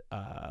curated,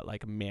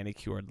 like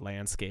manicured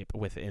landscape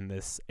within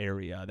this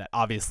area that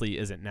obviously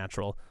isn't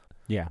natural.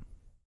 Yeah.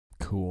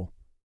 Cool.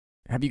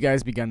 Have you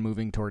guys begun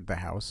moving toward the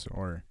house,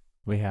 or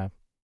we have?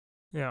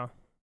 Yeah.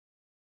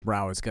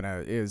 Rao is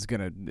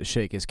gonna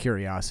shake his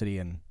curiosity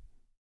and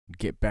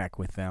get back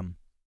with them.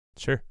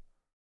 Sure.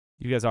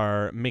 You guys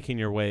are making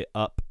your way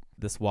up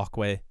this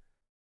walkway.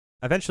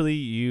 Eventually,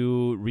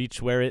 you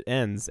reach where it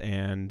ends,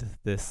 and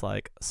this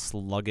like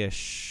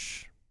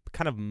sluggish,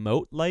 kind of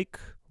moat-like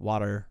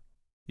water.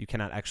 You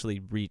cannot actually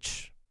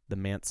reach the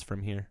manse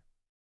from here.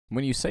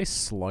 When you say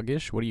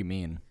sluggish, what do you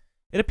mean?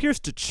 It appears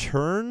to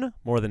churn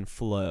more than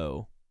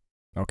flow.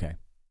 Okay.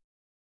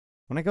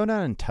 When I go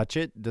down and touch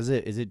it, is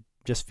it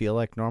just feel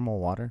like normal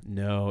water?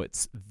 No,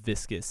 it's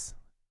viscous.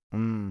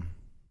 Mm.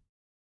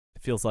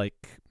 It feels like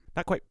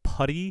not quite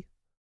putty,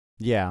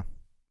 Yeah,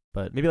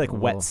 but maybe like a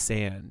wet little-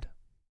 sand.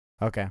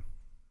 Okay.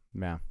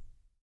 Yeah.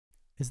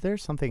 Is there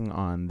something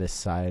on this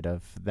side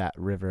of that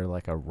river,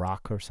 like a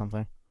rock or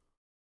something?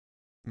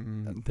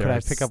 Could I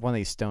pick up one of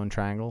these stone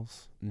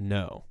triangles?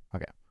 No.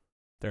 Okay.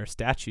 There are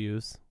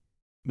statues.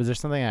 Is there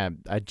something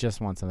I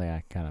just want something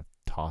I kind of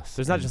toss?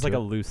 There's not just like a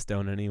into it? loose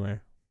stone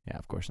anywhere. Yeah,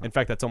 of course not. In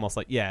fact, that's almost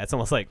like it's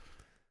almost like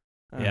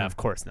yeah, Uh, of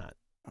course not.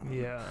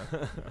 Yeah.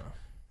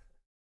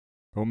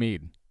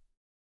 Omid,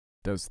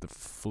 does the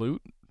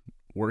flute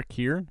work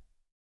here?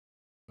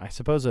 I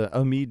suppose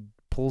Omid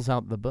pulls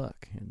out the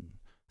book and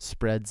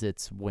spreads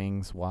its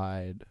wings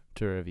wide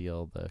to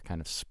reveal the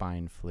kind of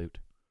spine flute,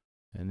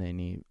 and then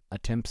he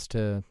attempts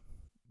to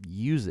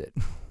use it.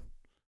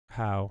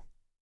 How?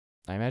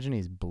 I imagine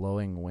he's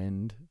blowing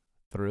wind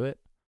through it,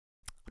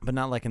 but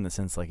not like in the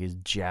sense like he's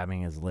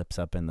jabbing his lips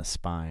up in the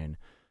spine.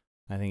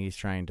 I think he's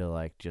trying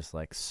to just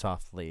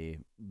softly,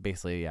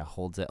 basically,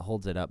 holds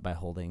it up by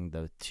holding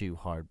the two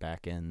hard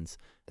back ends,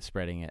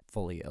 spreading it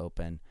fully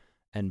open,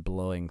 and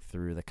blowing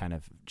through the kind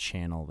of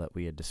channel that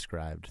we had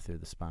described through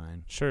the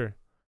spine. Sure.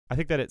 I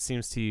think that it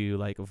seems to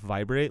like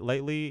vibrate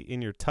lightly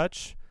in your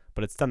touch,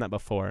 but it's done that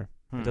before.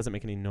 It doesn't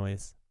make any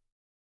noise.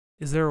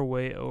 Is there a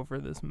way over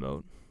this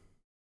moat?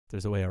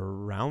 There's a way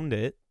around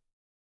it.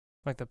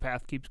 Like the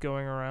path keeps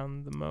going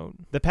around the moat?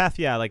 The path,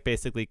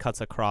 basically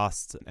cuts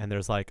across, and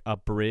there's like a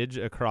bridge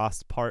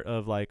across part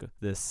of like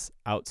this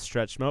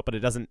outstretched moat, but it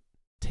doesn't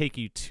take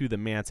you to the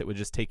manse. It would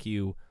just take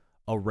you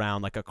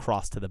around, like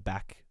across to the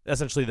back,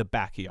 essentially the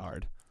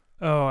backyard.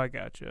 Oh, I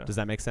gotcha. Does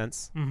that make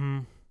sense?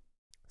 Mm-hmm.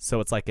 So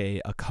it's like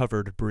a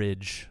covered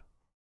bridge.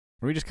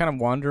 Are we just kind of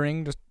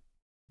wandering, just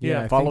Yeah, I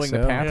think following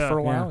the so. path Yeah. for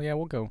a Yeah. while? Yeah,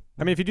 we'll go.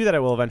 I mean, if you do that, it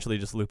will eventually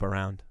just loop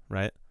around,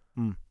 right?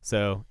 Mm.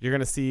 So you're going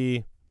to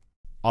see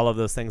all of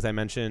those things I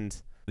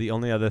mentioned. The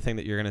only other thing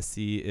that you're going to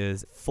see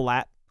is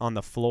flat on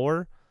the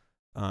floor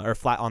or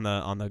flat on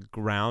the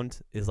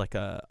ground is like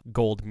a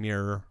gold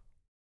mirror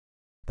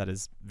that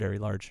is very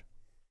large.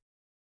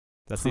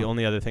 That's the Huh.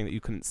 only other thing that you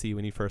couldn't see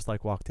when you first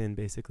walked in,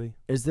 basically.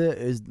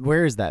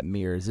 Where is that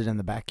mirror? Is it in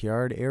the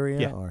backyard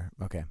area? Yeah. Or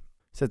okay.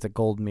 So it's a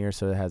gold mirror,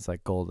 so it has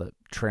gold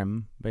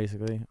trim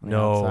basically on the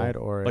No. outside,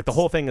 or Like the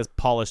whole thing is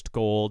polished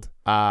gold.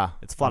 Ah,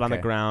 It's flat on the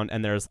okay. ground,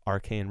 and there's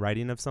arcane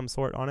writing of some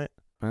sort on it,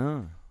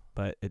 Oh.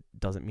 but it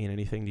doesn't mean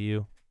anything to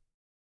you.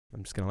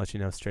 I'm just going to let you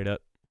know straight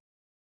up.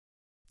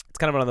 It's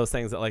kind of one of those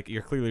things that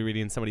you're clearly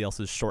reading somebody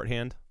else's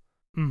shorthand.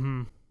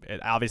 Mm-hmm. It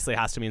obviously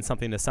has to mean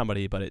something to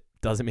somebody, but it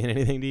doesn't mean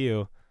anything to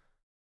you.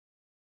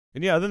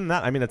 And yeah, other than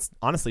that, I mean, it's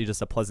honestly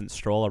just a pleasant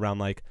stroll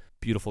around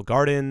beautiful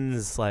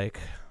gardens,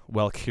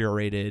 well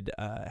curated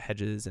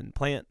hedges and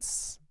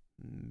plants,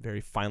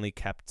 very finely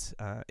kept,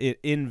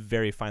 in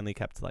very finely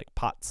kept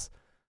pots.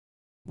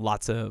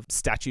 Lots of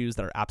statues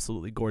that are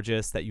absolutely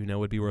gorgeous that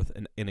would be worth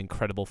an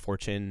incredible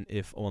fortune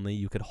if only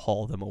you could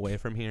haul them away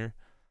from here.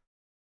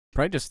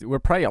 We're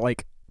probably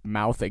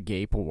mouth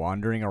agape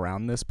wandering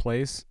around this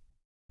place.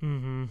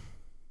 Mm-hmm.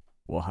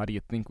 Well, how do you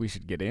think we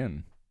should get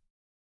in?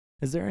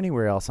 Is there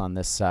anywhere else on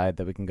this side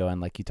that we can go in?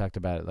 Like you talked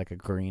about, like a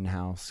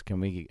greenhouse. Can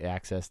we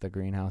access the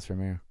greenhouse from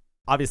here?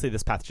 Obviously,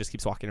 this path just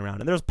keeps walking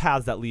around, and there's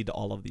paths that lead to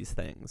all of these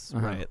things,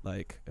 Uh-huh.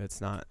 right? It's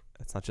not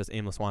just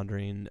aimless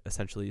wandering,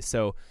 essentially.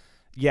 So,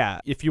 yeah,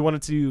 if you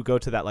wanted to go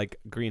to that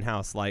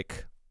greenhouse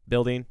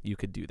building, you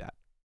could do that.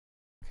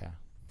 Okay.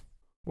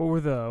 What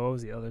was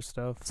the other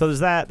stuff? So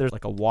there's that. There's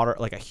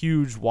a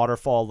huge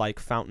waterfall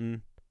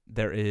fountain.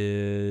 There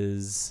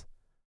is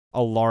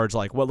a large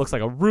what looks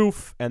like a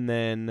roof, and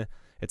then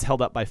it's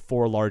held up by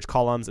 4 large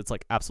columns. It's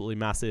absolutely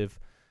massive.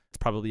 It's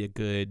probably a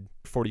good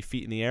 40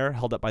 feet in the air,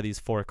 held up by these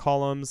 4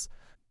 columns,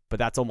 but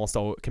that's almost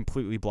all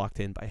completely blocked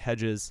in by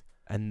hedges.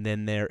 And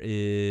then there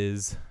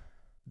is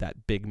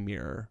that big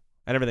mirror,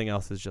 and everything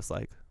else is just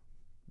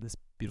this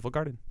beautiful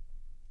garden.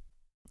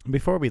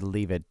 Before we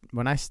leave it,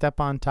 when I step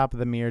on top of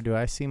the mirror, do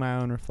I see my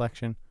own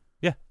reflection?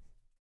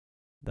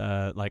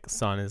 The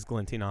sun is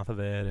glinting off of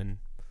it, and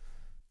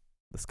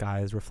the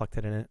sky is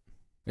reflected in it.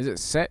 Is it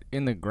set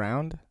in the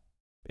ground?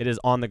 It is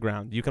on the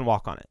ground. You can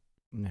walk on it.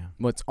 No.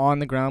 Well, it's on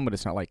the ground, but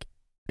it's not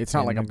it's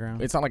not In like the a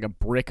ground? it's not like a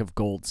brick of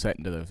gold set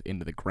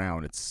into the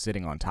ground. It's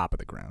sitting on top of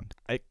the ground.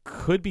 It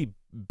could be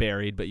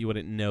buried, but you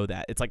wouldn't know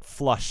that. It's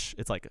flush.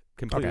 It's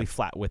completely Okay.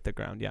 flat with the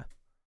ground. Yeah.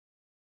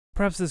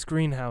 Perhaps this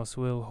greenhouse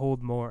will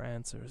hold more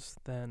answers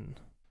than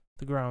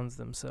the grounds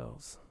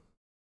themselves.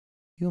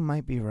 You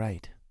might be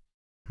right.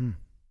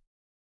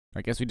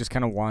 I guess we just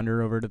kind of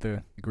wander over to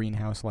the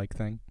greenhouse-like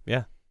thing.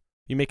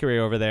 You make your way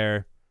over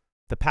there.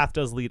 The path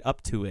does lead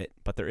up to it,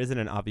 but there isn't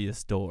an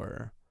obvious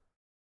door.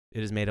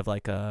 It is made of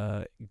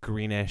a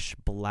greenish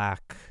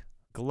black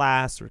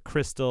glass or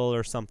crystal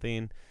or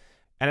something,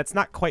 and it's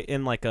not quite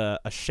in a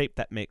shape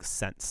that makes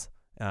sense.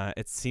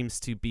 It seems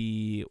to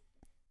be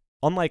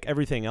unlike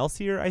everything else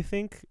here. I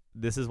think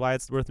this is why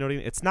it's worth noting.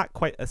 It's not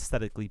quite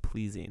aesthetically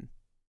pleasing.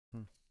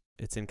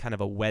 It's in kind of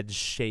a wedge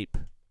shape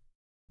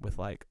with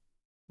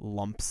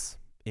lumps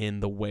in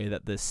the way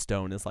that this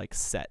stone is like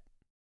set.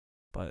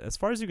 But as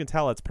far as you can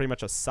tell, it's pretty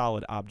much a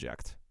solid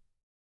object.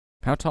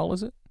 How tall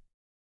is it?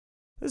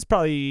 This is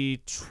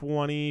probably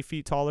 20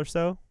 feet tall or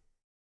so.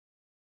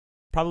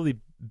 Probably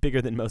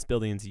bigger than most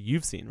buildings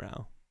you've seen,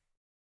 Rao.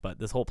 But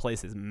this whole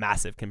place is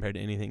massive compared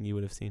to anything you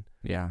would have seen.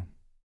 Yeah.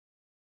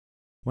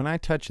 When I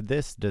touch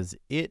this, does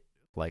it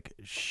like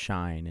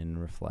shine and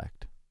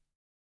reflect?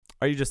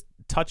 Are you just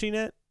touching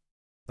it?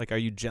 Like, are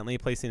you gently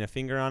placing a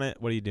finger on it?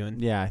 What are you doing?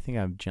 Yeah, I think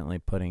I'm gently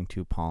putting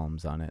 2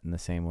 palms on it in the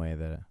same way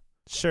that.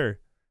 Sure.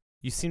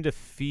 You seem to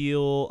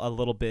feel a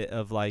little bit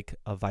of like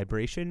a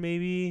vibration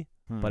maybe,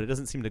 but it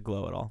doesn't seem to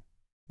glow at all.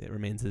 It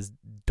remains as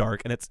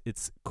dark, and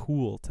it's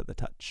cool to the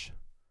touch.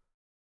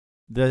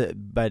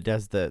 But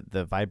does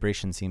the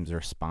vibration seems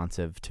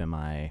responsive to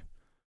my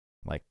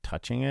like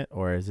touching it,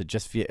 or is it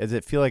just feel? Does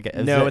it feel like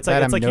No, it's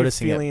like you're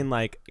noticing feeling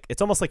like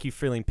it's almost like you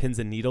feeling pins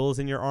and needles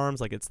in your arms.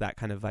 Like it's that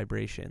kind of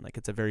vibration. Like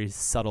it's a very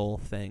subtle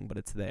thing, but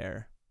it's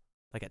there,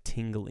 like a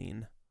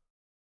tingling.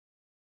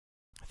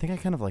 I think I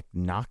kind of like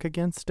knock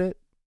against it.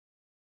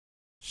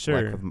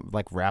 Sure.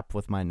 Like rap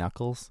with my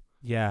knuckles.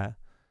 Yeah.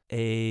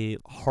 A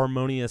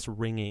harmonious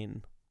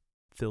ringing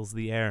fills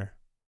the air,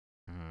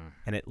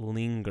 and it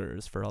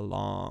lingers for a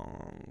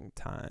long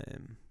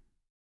time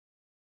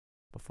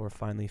before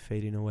finally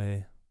fading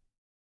away.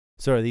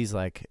 So are these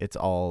like, it's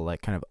all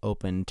like kind of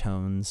open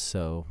tones,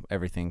 so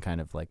everything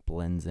kind of like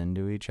blends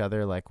into each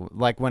other? Like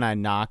when I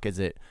knock, is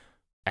it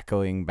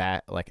echoing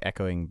back?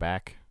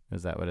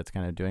 Is that what it's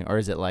kind of doing? Or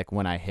is it like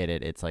when I hit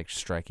it, it's like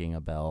striking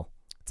a bell?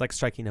 It's like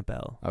striking a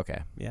bell.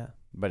 Okay. Yeah.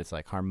 But it's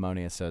like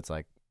harmonious, so it's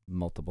like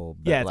multiple.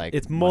 Yeah, like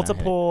it's when I hit it.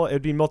 multiple. It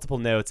would be multiple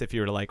notes if you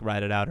were to like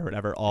write it out or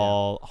whatever,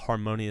 all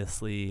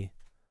harmoniously.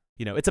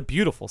 You know, it's a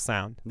beautiful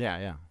sound.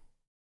 Yeah.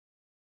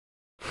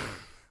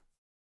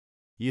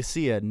 You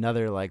see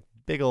another like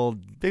big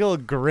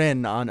old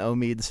grin on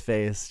Omid's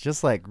face,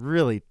 just like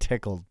really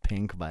tickled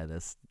pink by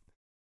this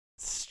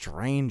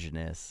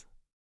strangeness.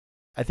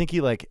 I think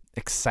he like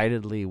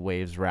excitedly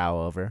waves Rao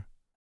over.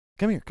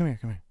 Come here.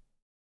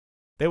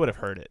 They would have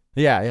heard it.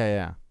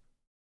 Yeah.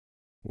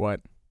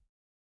 What?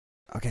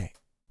 Okay.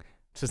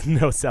 Just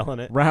no selling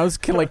it. Rao's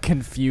like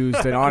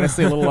confused and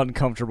honestly a little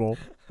uncomfortable.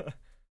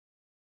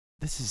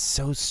 This is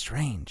so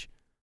strange.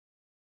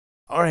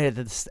 All right,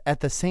 at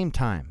the same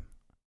time,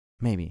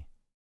 maybe.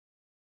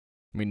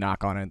 We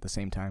knock on it at the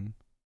same time.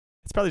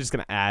 It's probably just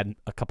going to add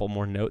a couple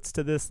more notes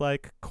to this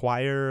like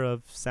choir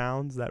of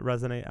sounds that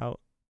resonate out.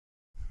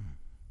 I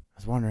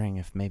was wondering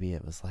if maybe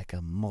it was like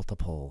a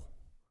multiple.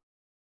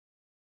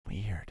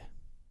 Weird.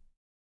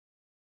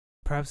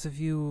 Perhaps if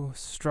you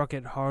struck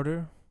it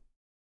harder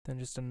than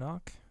just a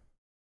knock?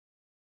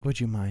 Would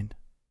you mind?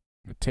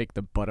 I take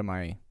the butt of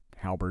my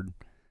halberd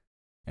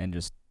and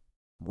just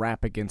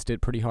rap against it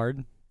pretty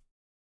hard.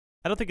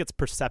 I don't think it's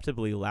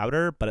perceptibly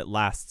louder, but it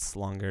lasts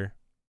longer.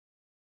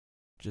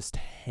 Just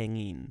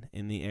hanging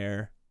in the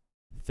air,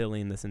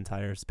 filling this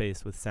entire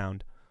space with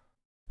sound.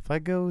 If I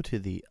go to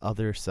the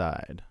other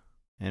side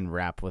and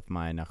rap with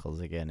my knuckles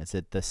again, is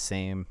it the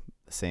same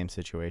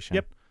situation?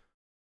 Yep.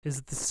 Is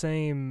it the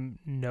same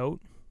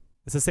note?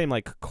 It's the same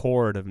like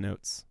chord of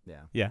notes.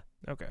 Yeah.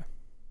 Okay.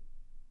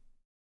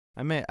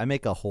 I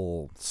make a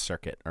whole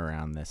circuit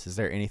around this. Is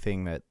there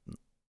anything that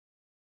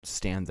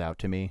stands out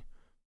to me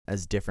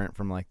as different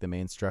from like the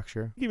main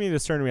structure? Give me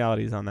discern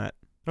realities on that.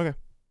 Okay.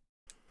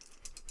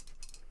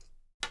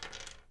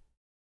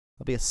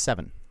 I'll be a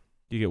 7.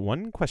 You get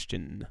one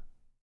question.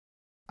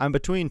 I'm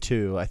between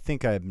 2. I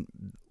think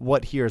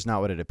what here is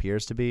not what it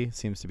appears to be.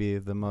 Seems to be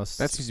the most.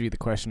 That seems to be the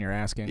question you're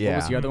asking. Yeah. What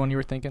was the other one you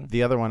were thinking?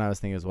 The other one I was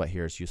thinking is what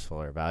here is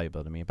useful or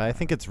valuable to me. But I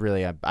think it's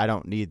really I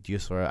don't need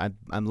useful.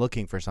 I'm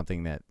looking for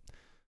something that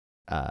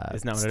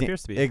It's not what it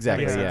appears to be.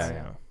 Exactly. Makes Yeah, sense.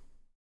 yeah.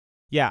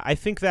 Yeah, I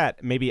think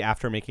that maybe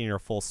after making your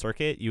full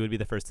circuit, you would be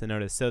the first to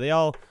notice. So they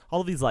all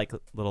of these like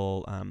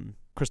little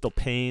crystal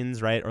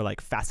panes, right, or like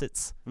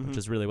facets, which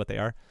is really what they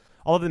are.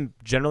 All of them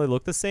generally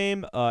look the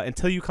same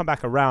until you come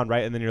back around,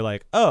 right? And then you're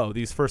like, oh,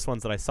 these first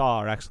ones that I saw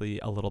are actually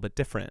a little bit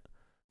different.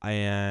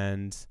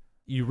 And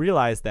you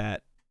realize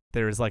that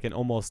there's like an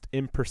almost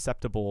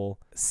imperceptible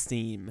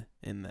seam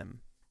in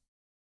them.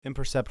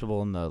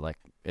 Imperceptible in the like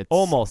it's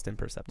Almost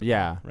imperceptible.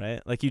 Yeah.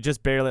 Right? Like you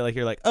just barely like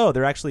you're like, oh,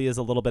 there actually is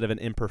a little bit of an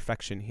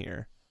imperfection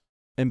here.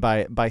 And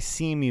by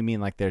seam you mean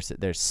like there's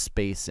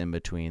space in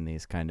between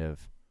these kind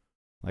of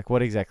like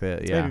what exactly?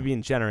 It's Yeah. maybe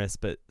being generous,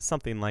 but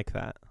something like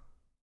that.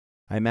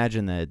 I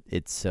imagine that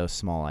it's so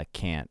small I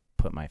can't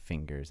put my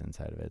fingers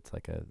inside of it. It's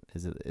like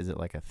is it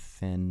like a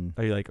thin?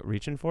 Are you like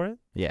reaching for it?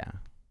 Yeah.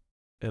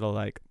 It'll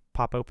like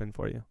pop open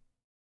for you.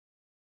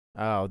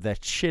 Oh,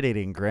 that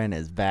shit-eating grin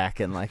is back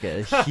in like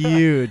a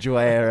huge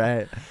way,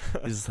 right?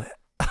 It's like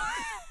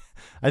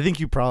I think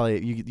you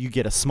probably you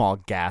get a small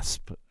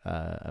gasp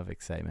of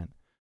excitement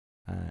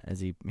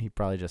as he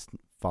probably just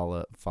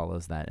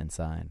follows that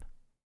inside.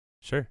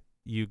 Sure.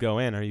 You go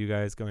in. Are you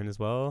guys going as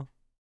well?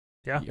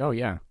 Yeah. Oh,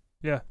 yeah.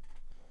 Yeah.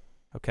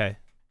 Okay.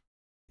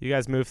 You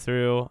guys move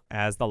through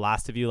as the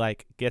last of you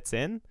like gets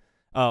in.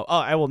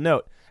 I will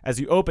note, as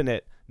you open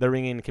it, the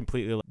ringing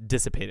completely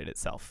dissipated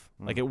itself.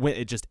 Like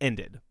it just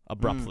ended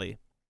abruptly.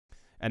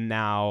 And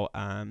now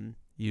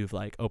you've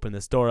like opened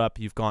this door up,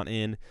 you've gone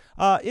in.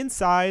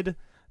 Inside,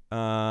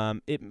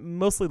 it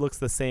mostly looks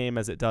the same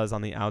as it does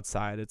on the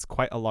outside. It's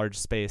quite a large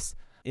space.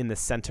 In the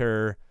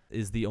center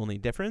is the only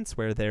difference,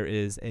 where there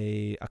is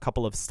a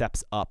couple of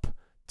steps up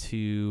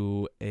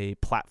to a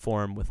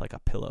platform with like a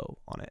pillow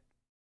on it.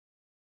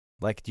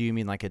 Like, do you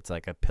mean like it's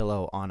like a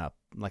pillow on a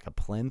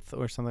plinth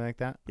or something like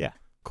that? Yeah.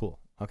 Cool.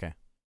 Okay.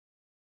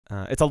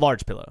 It's a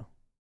large pillow.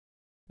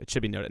 It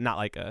should be noted. Not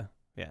like a,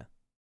 yeah.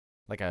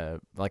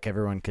 Like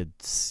everyone could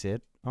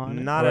sit on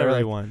it? Not Or like-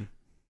 everyone.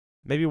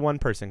 Maybe one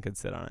person could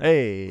sit on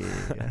it.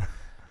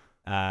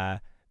 Hey.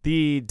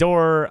 The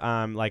door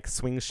like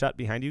swings shut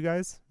behind you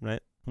guys,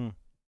 right? What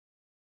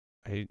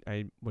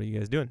are you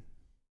guys doing?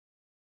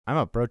 I'm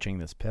approaching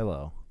this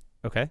pillow.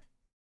 Okay.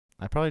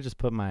 I probably just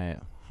put my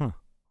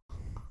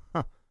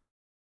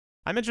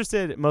I'm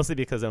interested mostly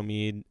because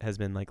Omid has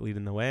been like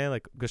leading the way.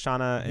 Like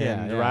Gashana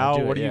Yeah, and yeah, Rao,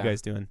 do it, what are you yeah.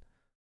 guys doing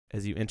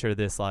as you enter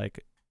this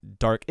like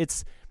dark?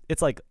 It's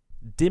like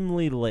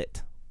dimly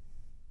lit.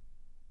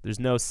 There's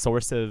no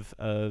source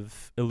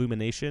of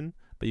illumination,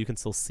 but you can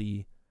still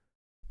see.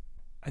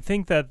 I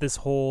think that this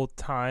whole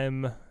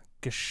time,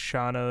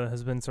 Gashana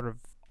has been sort of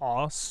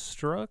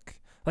awestruck.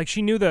 Like,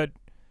 she knew that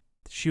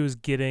she was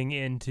getting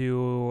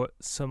into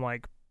some,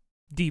 like,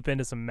 deep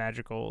into some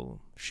magical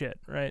shit,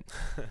 right?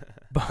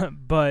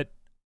 But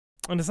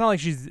and it's not like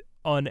she's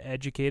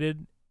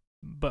uneducated,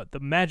 but the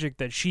magic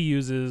that she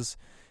uses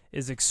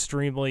is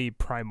extremely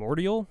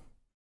primordial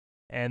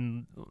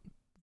and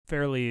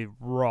fairly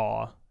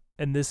raw.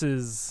 And this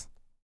is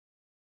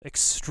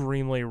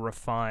extremely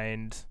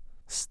refined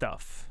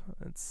stuff.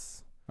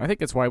 I think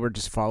that's why we're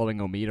just following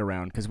Omid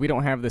around, because we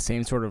don't have the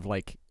same sort of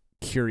like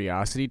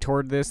curiosity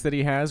toward this that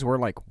he has. We're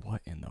like,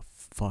 what in the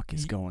fuck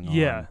is going on?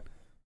 Yeah.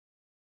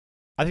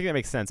 I think that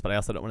makes sense, but I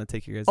also don't want to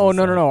take you guys. Oh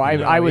no.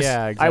 I was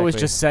yeah, I was exactly.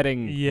 just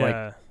setting Yeah.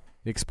 like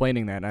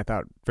explaining that, and I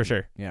thought for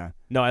sure. yeah.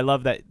 No, I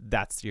love that.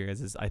 That's your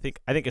guys'. I think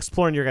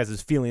exploring your guys'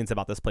 feelings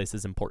about this place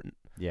is important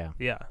Yeah.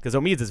 Yeah. because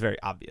Omid's is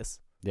very obvious.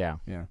 Yeah.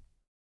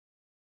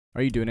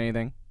 Are you doing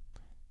anything?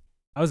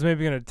 I was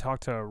maybe going to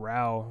talk to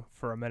Rao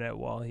for a minute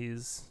while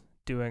he's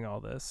doing all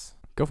this.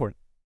 Go for it.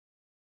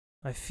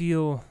 I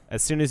feel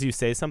As soon as you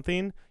say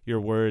something, your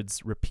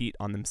words repeat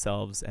on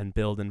themselves and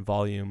build in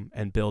volume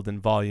and build in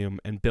volume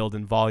and build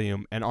in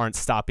volume and aren't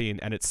stopping,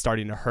 and it's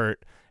starting to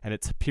hurt and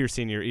it's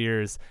piercing your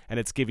ears and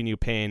it's giving you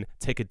pain.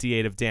 Take a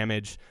D8 of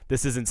damage.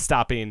 This isn't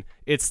stopping.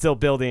 It's still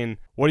building.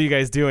 What are you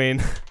guys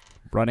doing?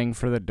 Running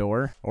for the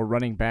door or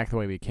running back the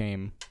way we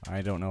came?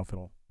 I don't know if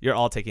it'll. You're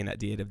all taking that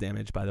D8 of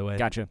damage, by the way.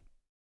 Gotcha.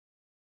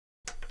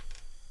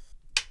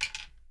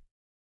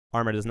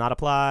 Armor does not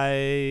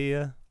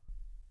apply.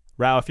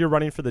 Rao, if you're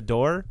running for the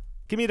door,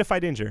 give me a Defy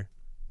Danger.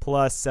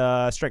 Plus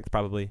strength,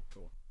 probably.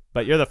 Cool.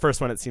 But you're the first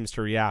one that seems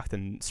to react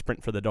and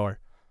sprint for the door.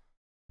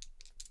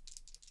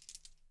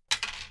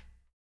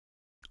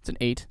 It's an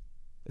 8.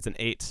 It's an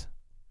 8.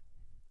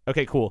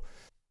 Okay, cool.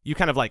 You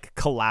kind of like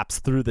collapse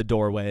through the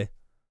doorway,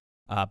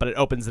 but it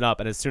opens it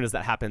up, and as soon as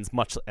that happens,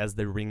 much as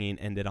the ringing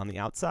ended on the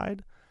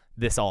outside,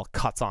 this all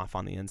cuts off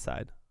on the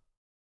inside.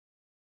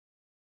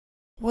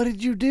 What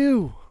did you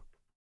do?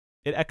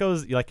 It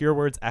echoes, like your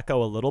words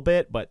echo a little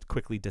bit, but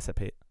quickly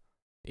dissipate.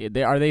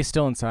 Are they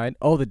still inside?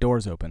 Oh, the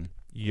door's open.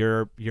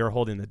 You're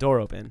holding the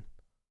door open.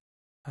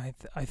 I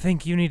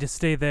think you need to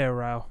stay there,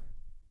 Rao.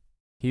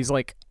 He's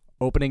like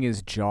opening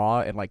his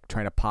jaw and like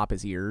trying to pop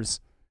his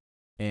ears,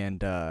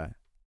 and all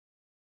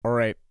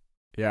right,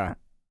 yeah,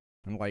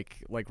 and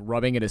like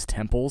rubbing at his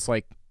temples.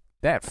 Like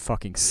that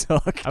fucking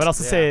sucked. I would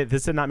also Yeah. say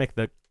this did not make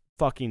the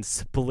fucking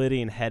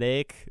splitting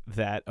headache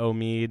that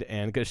Omid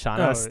and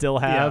Gashana still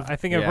have. Yeah, I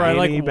think Yeah. I'm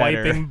probably Any like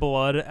better. wiping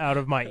blood out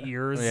of my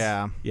ears.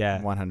 Yeah.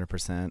 Yeah,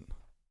 100%.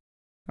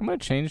 I'm gonna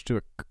change to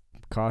a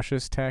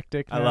cautious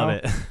tactic. I love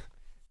it.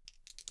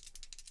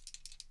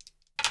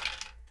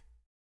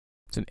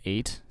 It's an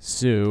 8.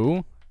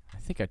 So I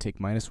think I take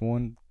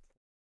 -1.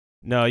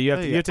 No, you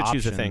have to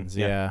choose a thing. Options,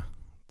 Yeah.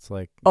 It's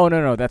like Oh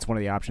no, that's one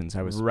of the options.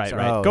 I was Right,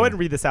 sorry. right. Oh. Go ahead and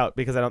read this out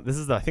because this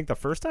is I think the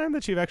first time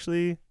that you've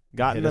actually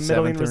gotten Hit the a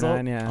middling 7 through result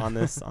 9, yeah. on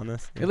this.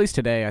 At least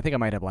today. I think I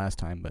might have last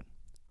time, but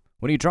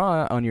when you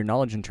draw on your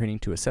knowledge and training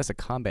to assess a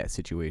combat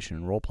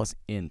situation, roll plus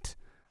int.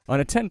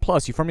 On a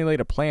 10+, you formulate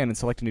a plan and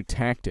select a new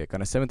tactic.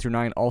 On a 7 through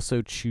 9,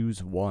 also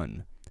choose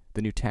one.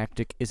 The new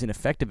tactic isn't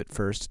effective at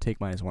first. Take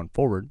 -1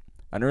 forward.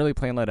 An early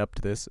plan led up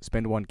to this.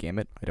 Spend 1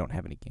 gambit. I don't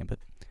have any gambit.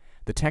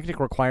 The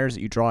tactic requires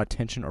that you draw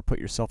attention or put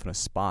yourself in a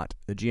spot.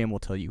 The GM will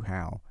tell you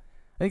how.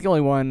 I think the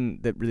only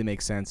one that really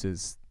makes sense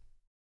is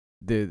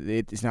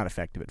it's not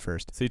effective at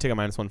first. So you take a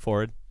 -1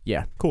 forward.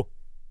 Yeah. Cool.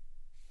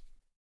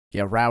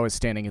 Yeah, Rao is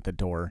standing at the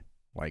door,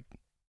 like,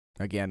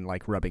 again,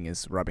 like rubbing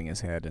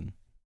his head, and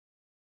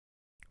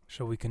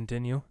Shall we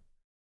continue?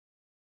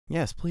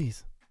 Yes,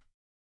 please.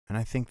 And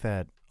I think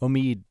that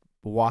Omid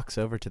walks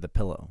over to the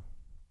pillow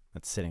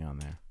that's sitting on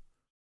there.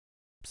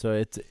 So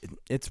it's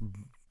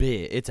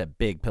big. It's a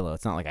big pillow.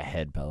 It's not like a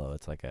head pillow.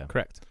 It's like a.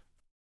 Correct.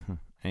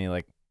 And he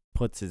like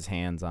puts his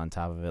hands on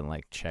top of it and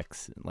like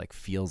checks, like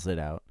feels it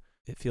out.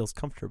 It feels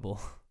comfortable.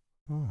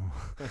 Oh.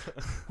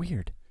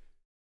 Weird.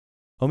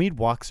 Omid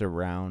walks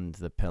around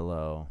the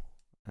pillow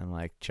and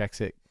like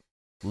checks it,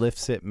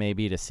 lifts it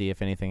maybe to see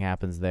if anything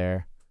happens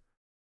there.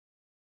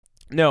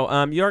 No,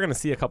 you are going to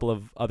see a couple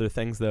of other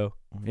things, though.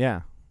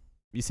 Yeah.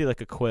 You see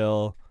like a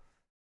quill.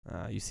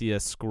 You see a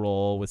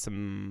scroll with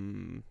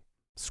some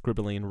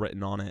scribbling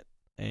written on it.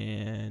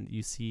 And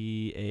you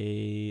see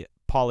a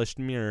polished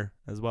mirror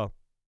as well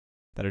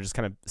that are just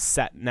kind of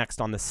set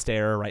next on the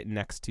stair right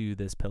next to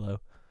this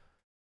pillow.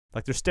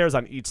 Like there's stairs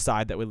on each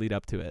side that would lead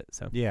up to it.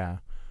 So Yeah.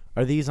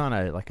 Are these on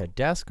a like a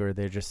desk or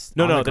they're just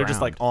no, on the they're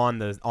just like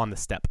ground? on the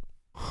step.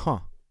 Huh.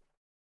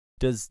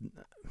 Does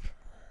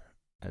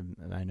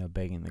I know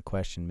begging the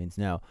question means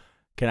no.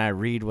 Can I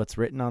read what's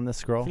written on the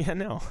scroll? Yeah,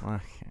 no.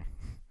 Okay.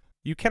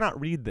 You cannot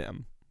read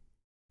them,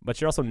 but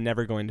you're also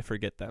never going to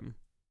forget them.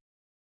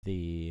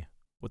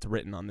 What's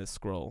written on this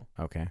scroll.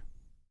 Okay.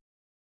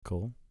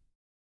 Cool.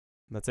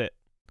 That's it.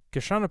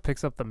 Kashana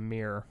picks up the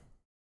mirror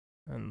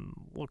and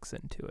looks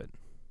into it.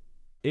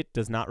 It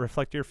does not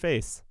reflect your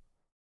face.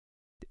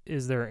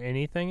 Is there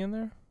anything in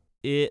there?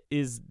 It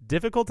is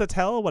difficult to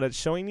tell what it's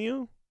showing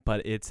you,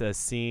 but it's a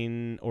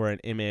scene or an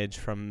image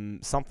from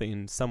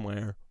something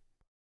somewhere.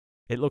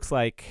 It looks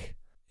like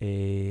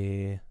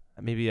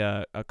maybe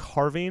a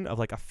carving of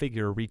like a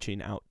figure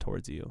reaching out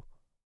towards you,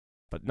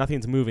 but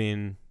nothing's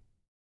moving.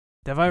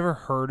 Have I ever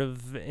heard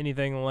of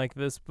anything like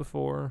this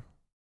before?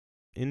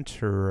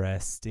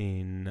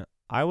 Interesting.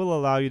 I will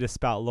allow you to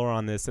spout lore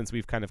on this since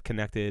we've kind of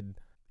connected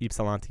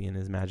Ypsilanti and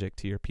his magic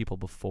to your people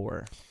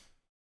before.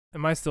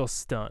 Am I still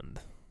stunned?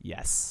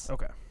 Yes.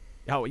 Okay.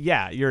 Oh,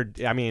 yeah.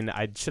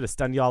 I should have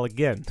stunned y'all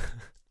again.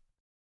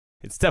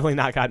 It's definitely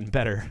not gotten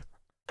better.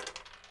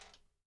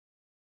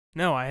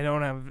 No,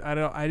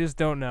 I just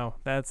don't know.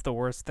 That's the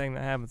worst thing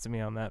that happens to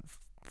me on that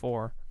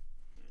 4.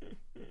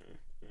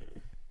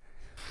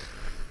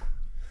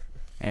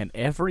 And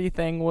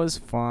everything was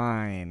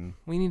fine.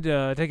 We need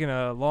to take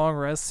a long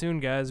rest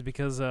soon, guys,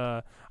 because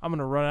I'm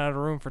gonna run out of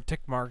room for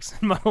tick marks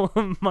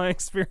in my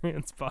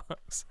experience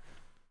box.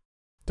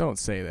 Don't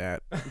say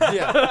that.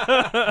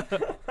 Yeah.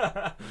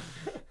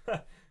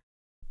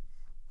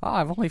 Oh,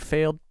 I've only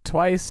failed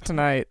twice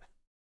tonight.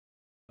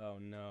 Oh,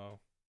 no.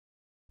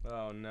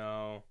 Oh,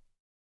 no.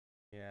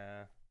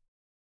 Yeah.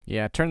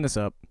 Yeah, turn this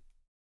up.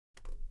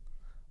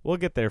 We'll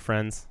get there,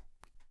 friends.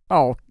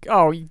 Oh,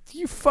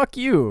 you fuck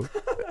you.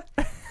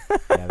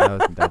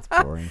 Yeah, that's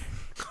boring.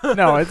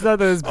 No, it's not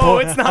that it's Oh,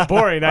 it's not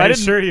boring, I didn't-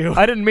 assure you.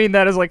 I didn't mean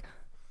that as like,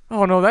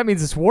 oh no, that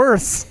means it's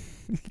worse.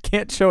 You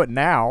can't show it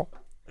now.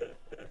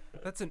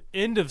 That's an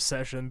end of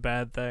session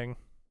bad thing.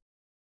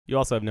 You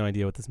also have no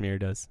idea what this mirror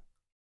does.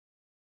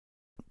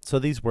 So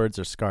these words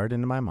are scarred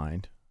into my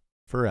mind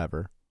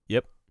forever.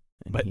 Yep.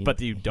 And But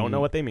you don't know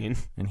what they mean.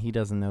 And he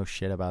doesn't know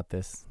shit about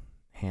this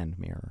hand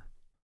mirror.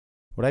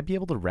 Would I be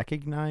able to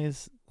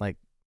recognize, like,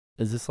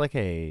 is this like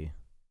a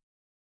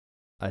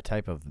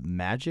type of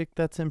magic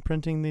that's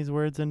imprinting these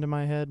words into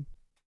my head?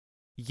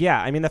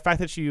 Yeah, I mean, the fact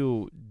that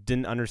you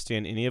didn't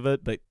understand any of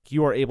it, but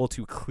you are able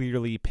to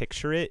clearly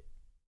picture it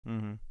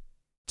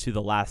to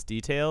the last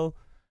detail.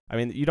 I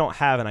mean, you don't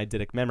have an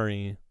eidetic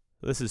memory.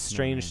 This is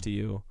strange No. to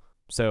you.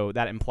 So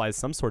that implies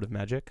some sort of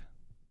magic.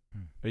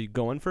 Hmm. Are you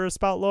going for a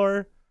spout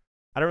lore?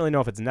 I don't really know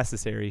if it's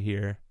necessary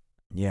here.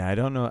 Yeah, I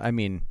don't know. I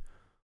mean,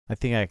 I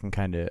think I can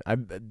kind of.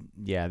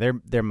 Yeah,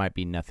 there might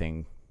be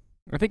nothing.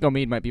 I think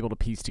Omid might be able to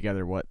piece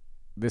together what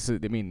this is.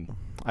 I mean,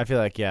 I feel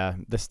like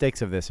the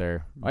stakes of this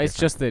are. it's different.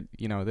 just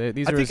that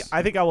these are.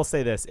 I think I will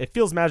say this. It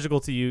feels magical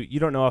to you. You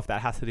don't know if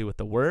that has to do with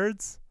the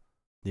words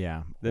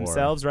yeah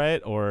themselves,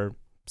 right? Or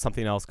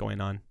something else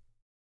going on.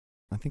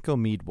 I think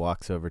Omid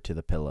walks over to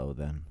the pillow.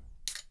 Then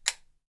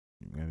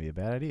it's gonna be a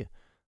bad idea.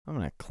 I'm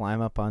gonna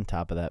climb up on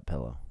top of that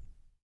pillow.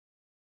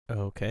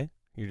 Okay.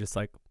 You're just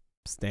like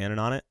standing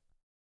on it.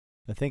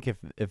 I think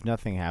if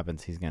nothing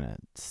happens, he's gonna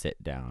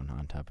sit down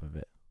on top of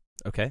it.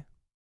 Okay.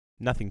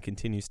 Nothing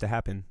continues to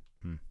happen.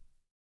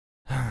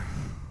 I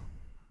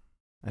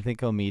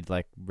think Omid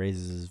like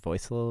raises his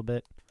voice a little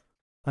bit.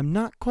 I'm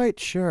not quite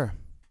sure.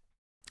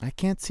 I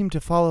can't seem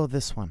to follow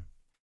this one.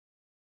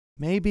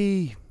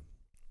 Maybe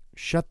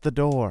shut the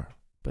door,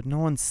 but no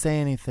one say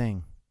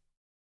anything.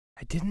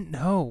 I didn't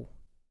know.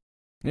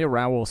 Yeah,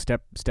 Raoul will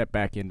step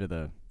back into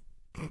the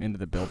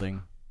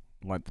building,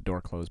 let the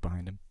door close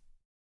behind him.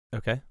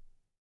 Okay.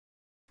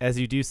 As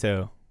you do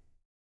so,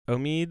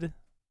 Omid,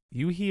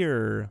 you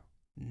hear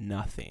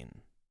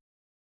nothing.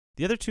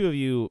 The other two of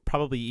you,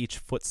 probably each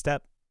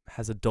footstep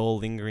has a dull,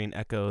 lingering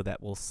echo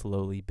that will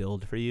slowly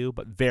build for you,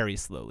 but very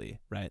slowly,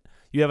 right?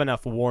 You have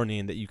enough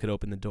warning that you could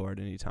open the door at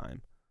any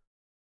time.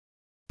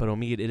 But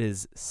Omid, it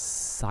is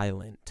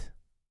silent.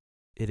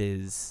 It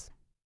is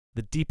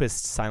the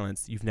deepest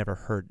silence you've never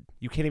heard.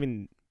 You can't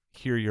even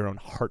hear your own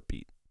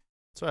heartbeat.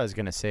 That's what I was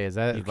gonna say. Is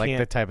that You like the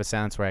can't- type of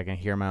sounds where I can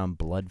hear my own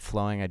blood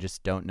flowing? I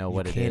just don't know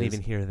what it is. You can't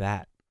even hear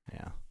that.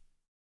 Yeah.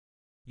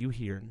 You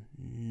hear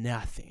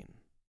nothing.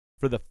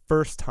 For the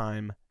first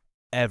time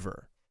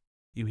ever,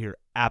 you hear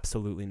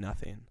absolutely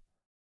nothing.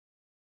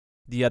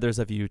 The others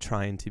of you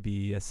trying to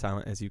be as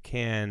silent as you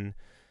can.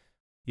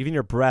 Even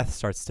your breath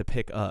starts to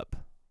pick up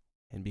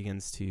and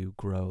begins to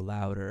grow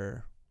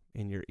louder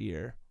in your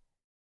ear.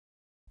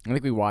 I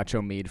think we watch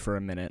Omid for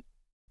a minute.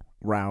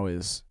 Rao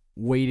is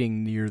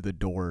waiting near the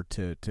door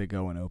to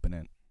go and open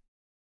it.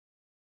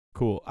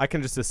 Cool. I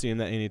can just assume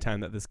that any time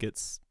that this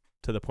gets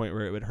to the point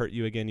where it would hurt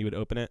you again, you would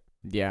open it.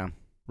 Yeah.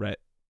 Right.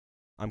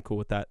 I'm cool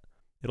with that.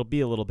 It'll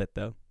be a little bit,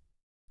 though.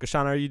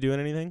 Gashana, are you doing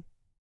anything?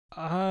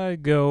 I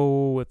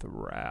go with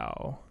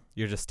Rao.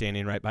 You're just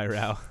standing right by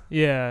Rao.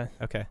 Yeah.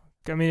 Okay.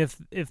 I mean,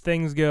 if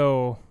things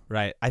go...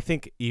 Right. I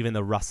think even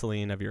the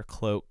rustling of your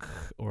cloak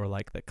or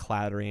like the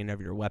clattering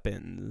of your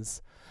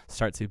weapons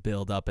start to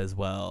build up as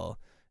well.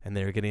 And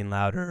they're getting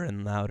louder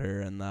and louder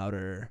and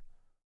louder.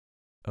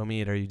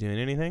 Omid, are you doing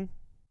anything?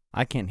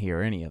 I can't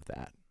hear any of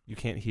that. You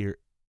can't hear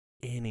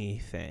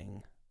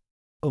anything.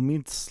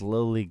 Omid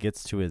slowly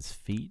gets to his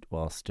feet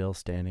while still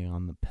standing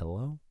on the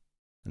pillow.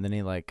 And then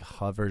he like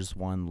hovers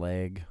one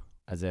leg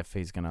as if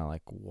he's going to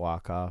like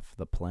walk off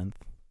the plinth.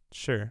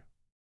 Sure.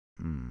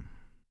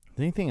 Does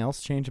anything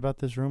else change about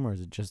this room, or is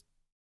it just...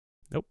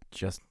 Nope.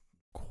 Just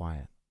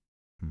quiet?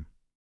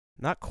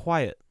 Not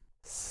quiet.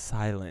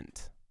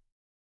 Silent.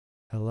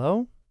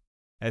 Hello?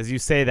 As you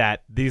say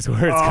that, these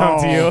words come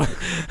to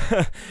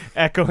you,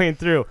 echoing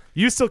through.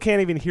 You still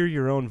can't even hear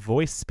your own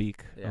voice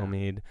speak,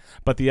 Omid.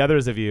 But the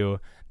others of you,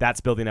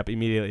 that's building up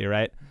immediately,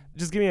 right?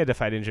 Just give me a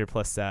Defy Danger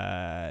plus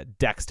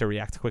Dex to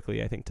react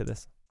quickly, I think, to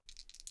this.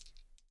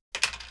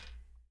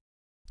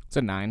 It's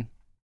a 9.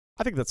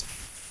 I think that's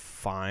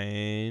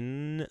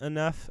fine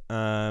enough.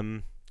 How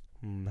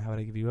would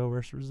I give you a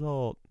worse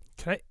result?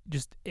 Can I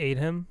just aid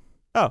him?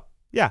 Oh,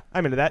 yeah,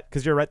 I'm into that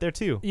because you're right there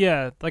too.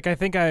 Yeah, like I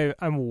think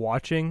I'm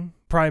watching,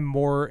 probably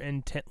more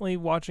intently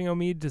watching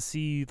Omid to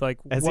see like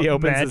As what he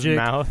opens magic, his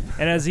mouth.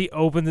 and as he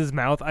opens his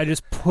mouth, I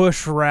just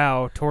push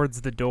Rao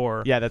towards the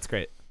door. Yeah, that's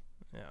great.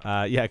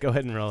 Yeah. Go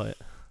ahead and roll it.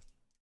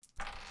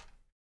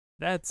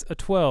 That's a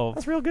 12.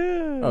 That's real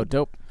good. Oh,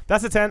 dope.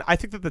 That's a 10. I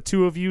think that the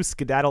two of you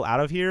skedaddle out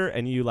of here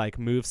and you like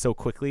move so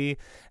quickly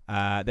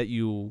that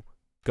you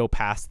go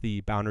past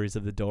the boundaries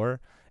of the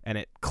door and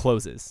it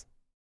closes.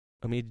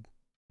 Omid,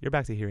 you're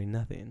back to hearing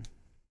nothing.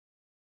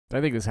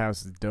 I think this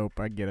house is dope.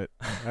 I get it.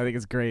 I think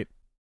it's great.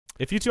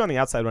 If you two on the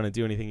outside want to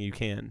do anything, you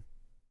can.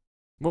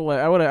 Well,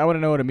 I want to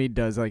know what Omid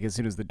does like as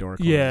soon as the door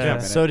closes. Yeah.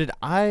 So did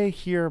I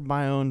hear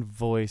my own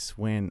voice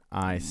when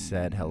I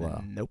said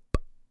hello? Nope.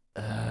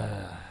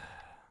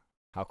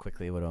 How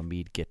quickly would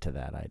Omid get to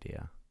that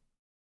idea?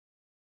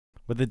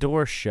 With the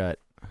door shut,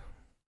 I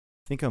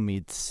think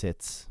Omid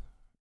sits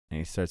and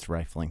he starts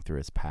rifling through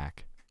his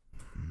pack.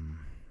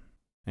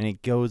 And he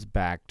goes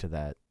back to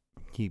that.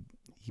 He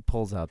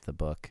pulls out the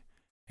book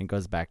and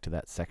goes back to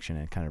that section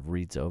and kind of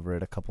reads over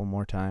it a couple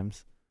more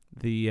times.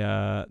 The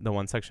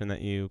one section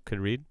that you could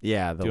read?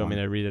 Yeah. Do you want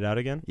me to read it out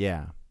again?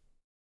 Yeah.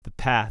 The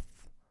path,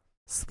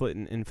 split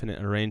in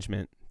infinite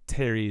arrangement,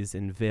 tarries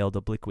in veiled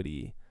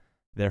obliquity,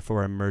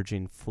 therefore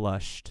emerging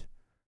flushed,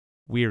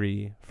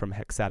 weary from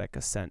hexatic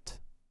ascent.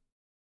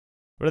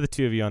 What are the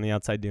two of you on the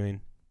outside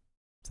doing?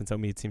 Since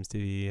Omid seems to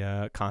be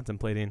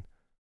contemplating.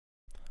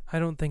 I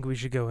don't think we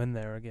should go in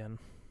there again.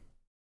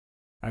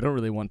 I don't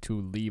really want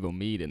to leave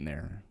Omid in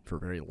there for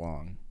very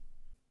long.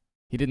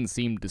 He didn't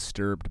seem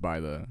disturbed by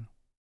the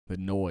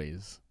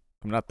noise.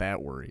 I'm not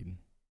that worried.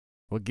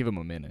 We'll give him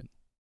a minute.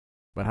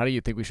 But how do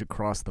you think we should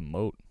cross the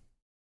moat?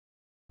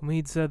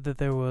 Omid said that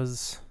there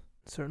was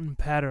certain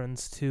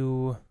patterns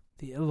to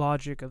the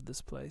illogic of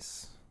this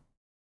place.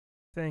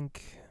 I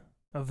think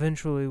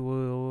eventually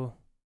we'll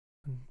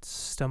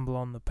stumble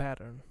on the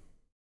pattern.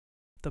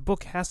 The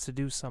book has to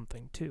do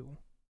something too.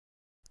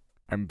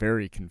 I'm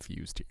very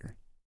confused here.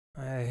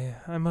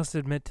 I must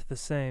admit the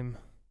same.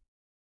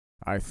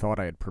 I thought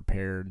I had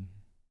prepared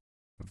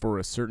for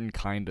a certain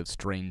kind of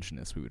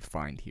strangeness we would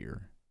find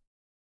here.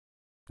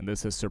 And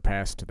this has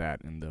surpassed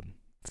that in the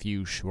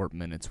few short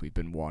minutes we've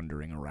been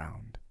wandering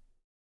around.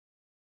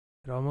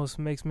 It almost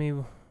makes me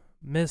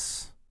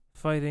miss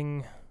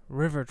fighting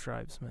river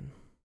tribesmen.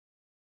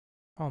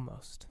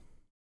 Almost.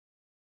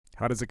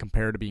 How does it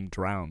compare to being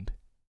drowned?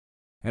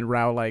 And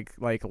Rao like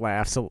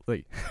laughs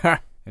like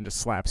and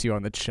just slaps you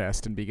on the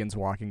chest and begins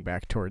walking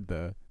back toward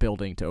the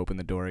building to open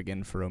the door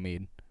again for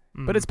Omid.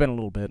 But it's been a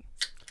little bit.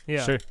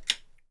 Yeah. Sure.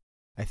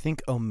 I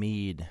think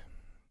Omid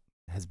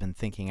has been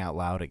thinking out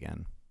loud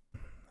again.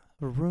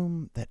 A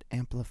room that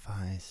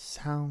amplifies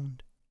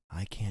sound.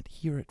 I can't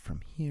hear it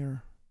from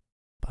here,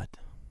 but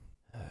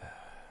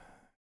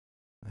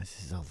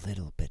this is a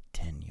little bit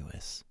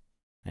tenuous.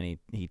 And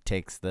he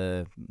takes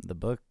the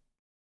book,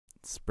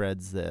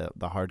 spreads the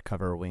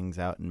hardcover wings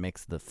out and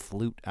makes the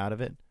flute out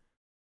of it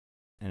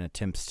and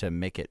attempts to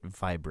make it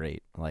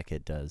vibrate like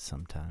it does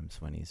sometimes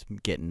when he's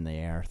getting the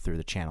air through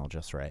the channel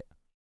just right.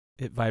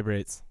 It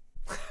vibrates.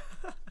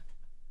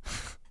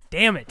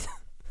 Damn it.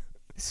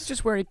 This is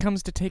just where he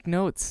comes to take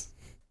notes.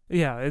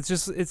 Yeah,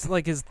 it's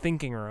like his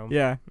thinking room.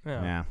 Yeah.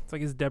 Yeah. It's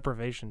like his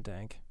deprivation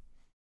tank.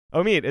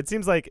 Omid, it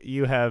seems like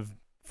you have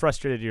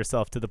frustrated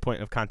yourself to the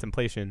point of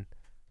contemplation,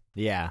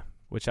 Yeah.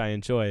 which I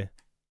enjoy.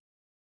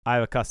 I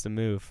have a custom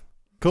move.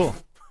 Cool.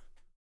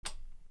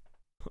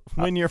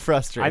 When you're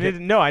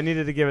frustrated. I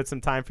needed to give it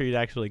some time for you to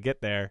actually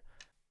get there.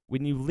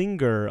 When you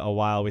linger a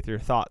while with your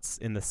thoughts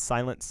in the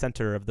silent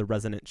center of the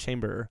resonant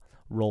chamber,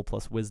 roll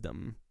plus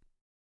wisdom.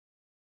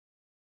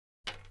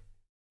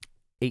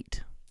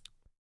 8.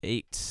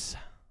 8.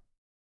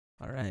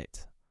 All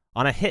right.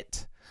 On a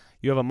hit,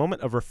 you have a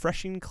moment of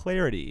refreshing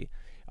clarity.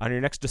 On your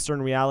next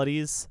discern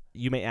realities,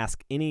 you may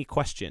ask any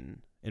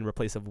question in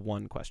replace of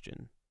one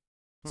question.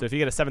 So if you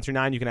get a 7 through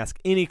 9, you can ask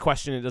any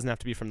question. It doesn't have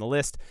to be from the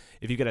list.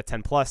 If you get a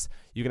 10 plus,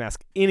 you can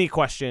ask any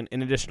question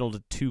in additional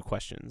to 2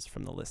 questions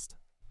from the list.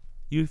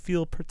 You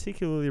feel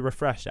particularly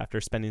refreshed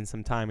after spending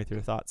some time with your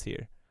thoughts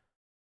here.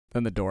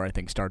 Then the door, I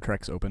think Star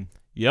Trek's open.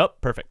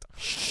 Yep, perfect.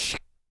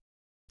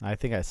 I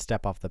think I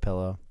step off the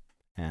pillow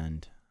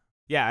and...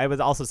 Yeah, I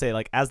would also say,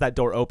 like, as that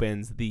door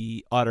opens,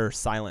 the utter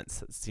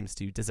silence seems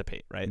to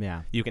dissipate, right?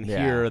 Yeah. You can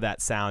hear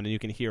that sound, and you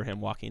can hear him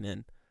walking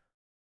in.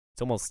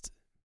 It's almost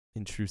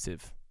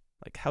intrusive.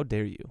 Like, how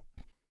dare you?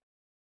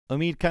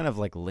 Omid kind of,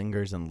 like,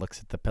 lingers and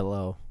looks at the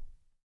pillow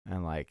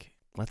and, like,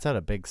 lets out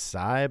a big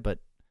sigh, but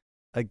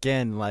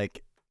again,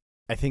 like,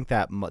 I think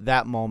that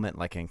that moment,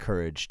 like,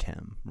 encouraged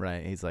him,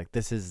 right? He's like,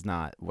 this is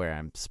not where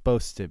I'm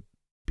supposed to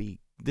be.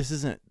 This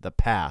isn't the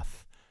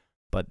path,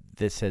 but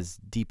this has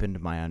deepened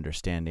my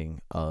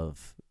understanding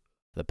of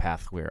the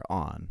path we're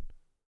on.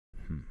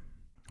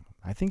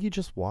 I think he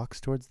just walks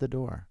towards the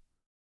door.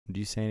 Do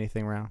you say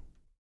anything, Rao?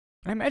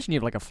 I imagine you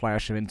have like a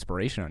flash of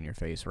inspiration on your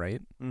face,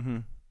 right?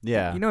 Mm-hmm.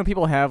 Yeah. You know when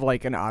people have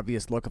like an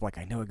obvious look of like,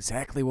 I know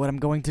exactly what I'm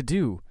going to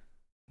do.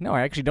 No,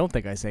 I actually don't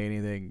think I say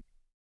anything.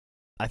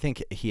 I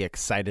think he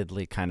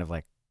excitedly kind of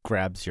like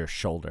grabs your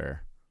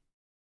shoulder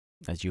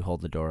as you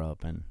hold the door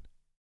open.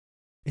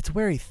 It's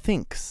where he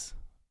thinks.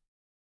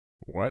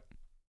 What?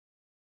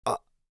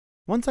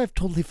 Once I've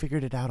totally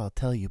figured it out, I'll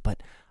tell you,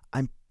 but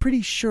I'm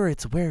pretty sure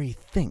it's where he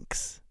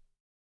thinks.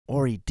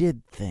 Or he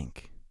did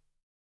think.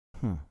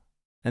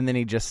 And then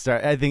he just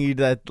I think he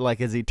that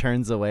like as he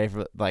turns away,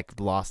 like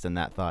lost in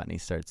that thought, and he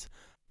starts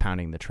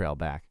pounding the trail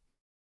back.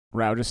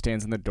 Rao just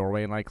stands in the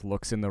doorway and like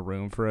looks in the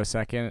room for a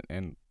second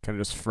and kind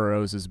of just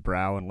furrows his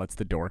brow and lets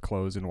the door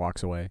close and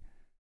walks away.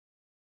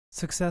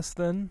 Success,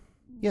 then?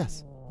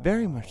 Yes,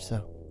 very much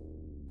so.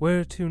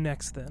 Where to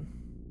next, then?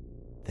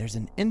 There's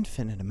an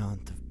infinite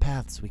amount of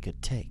paths we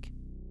could take,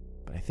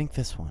 but I think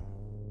this one.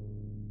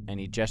 And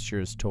he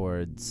gestures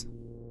towards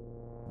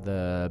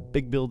the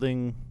big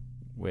building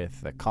with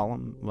the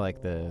column,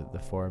 like the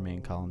 4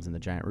 main columns and the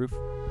giant roof.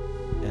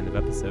 End of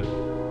episode.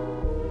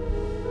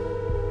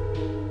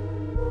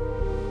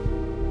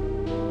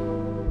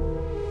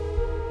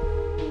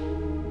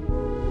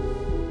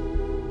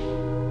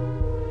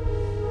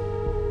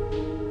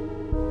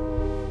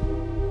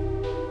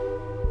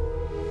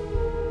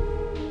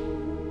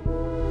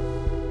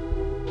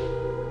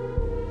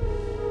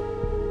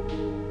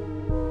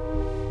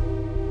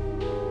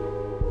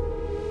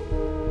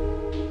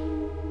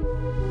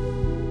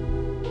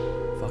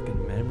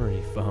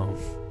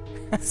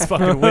 This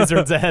fucking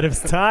wizard's ahead of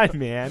his time,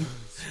 man.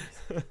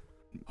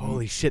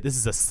 Holy shit, this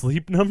is a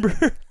sleep number?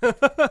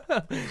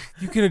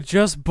 You can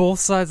adjust both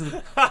sides of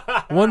the...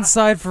 one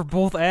side for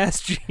both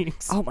ass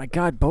cheeks. Oh my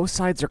god, both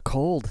sides are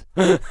cold.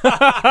 That's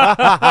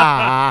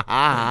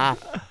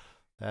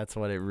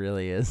what it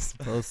really is.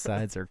 Both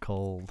sides are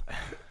cold.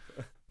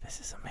 This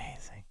is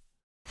amazing.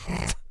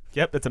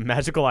 Yep, it's a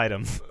magical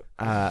item.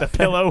 The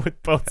pillow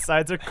with both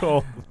sides are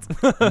cold.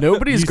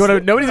 Nobody's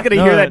gonna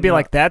hear that and be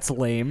like, "That's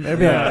lame."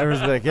 Yeah,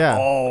 everyone's like, yeah.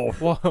 Oh,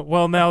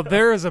 well, now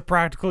there is a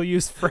practical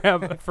use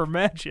for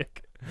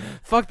magic.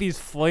 Fuck these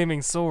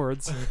flaming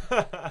swords.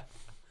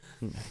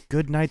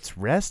 Good night's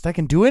rest. I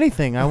can do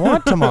anything I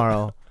want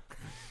tomorrow.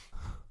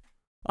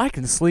 I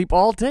can sleep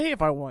all day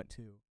if I want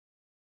to.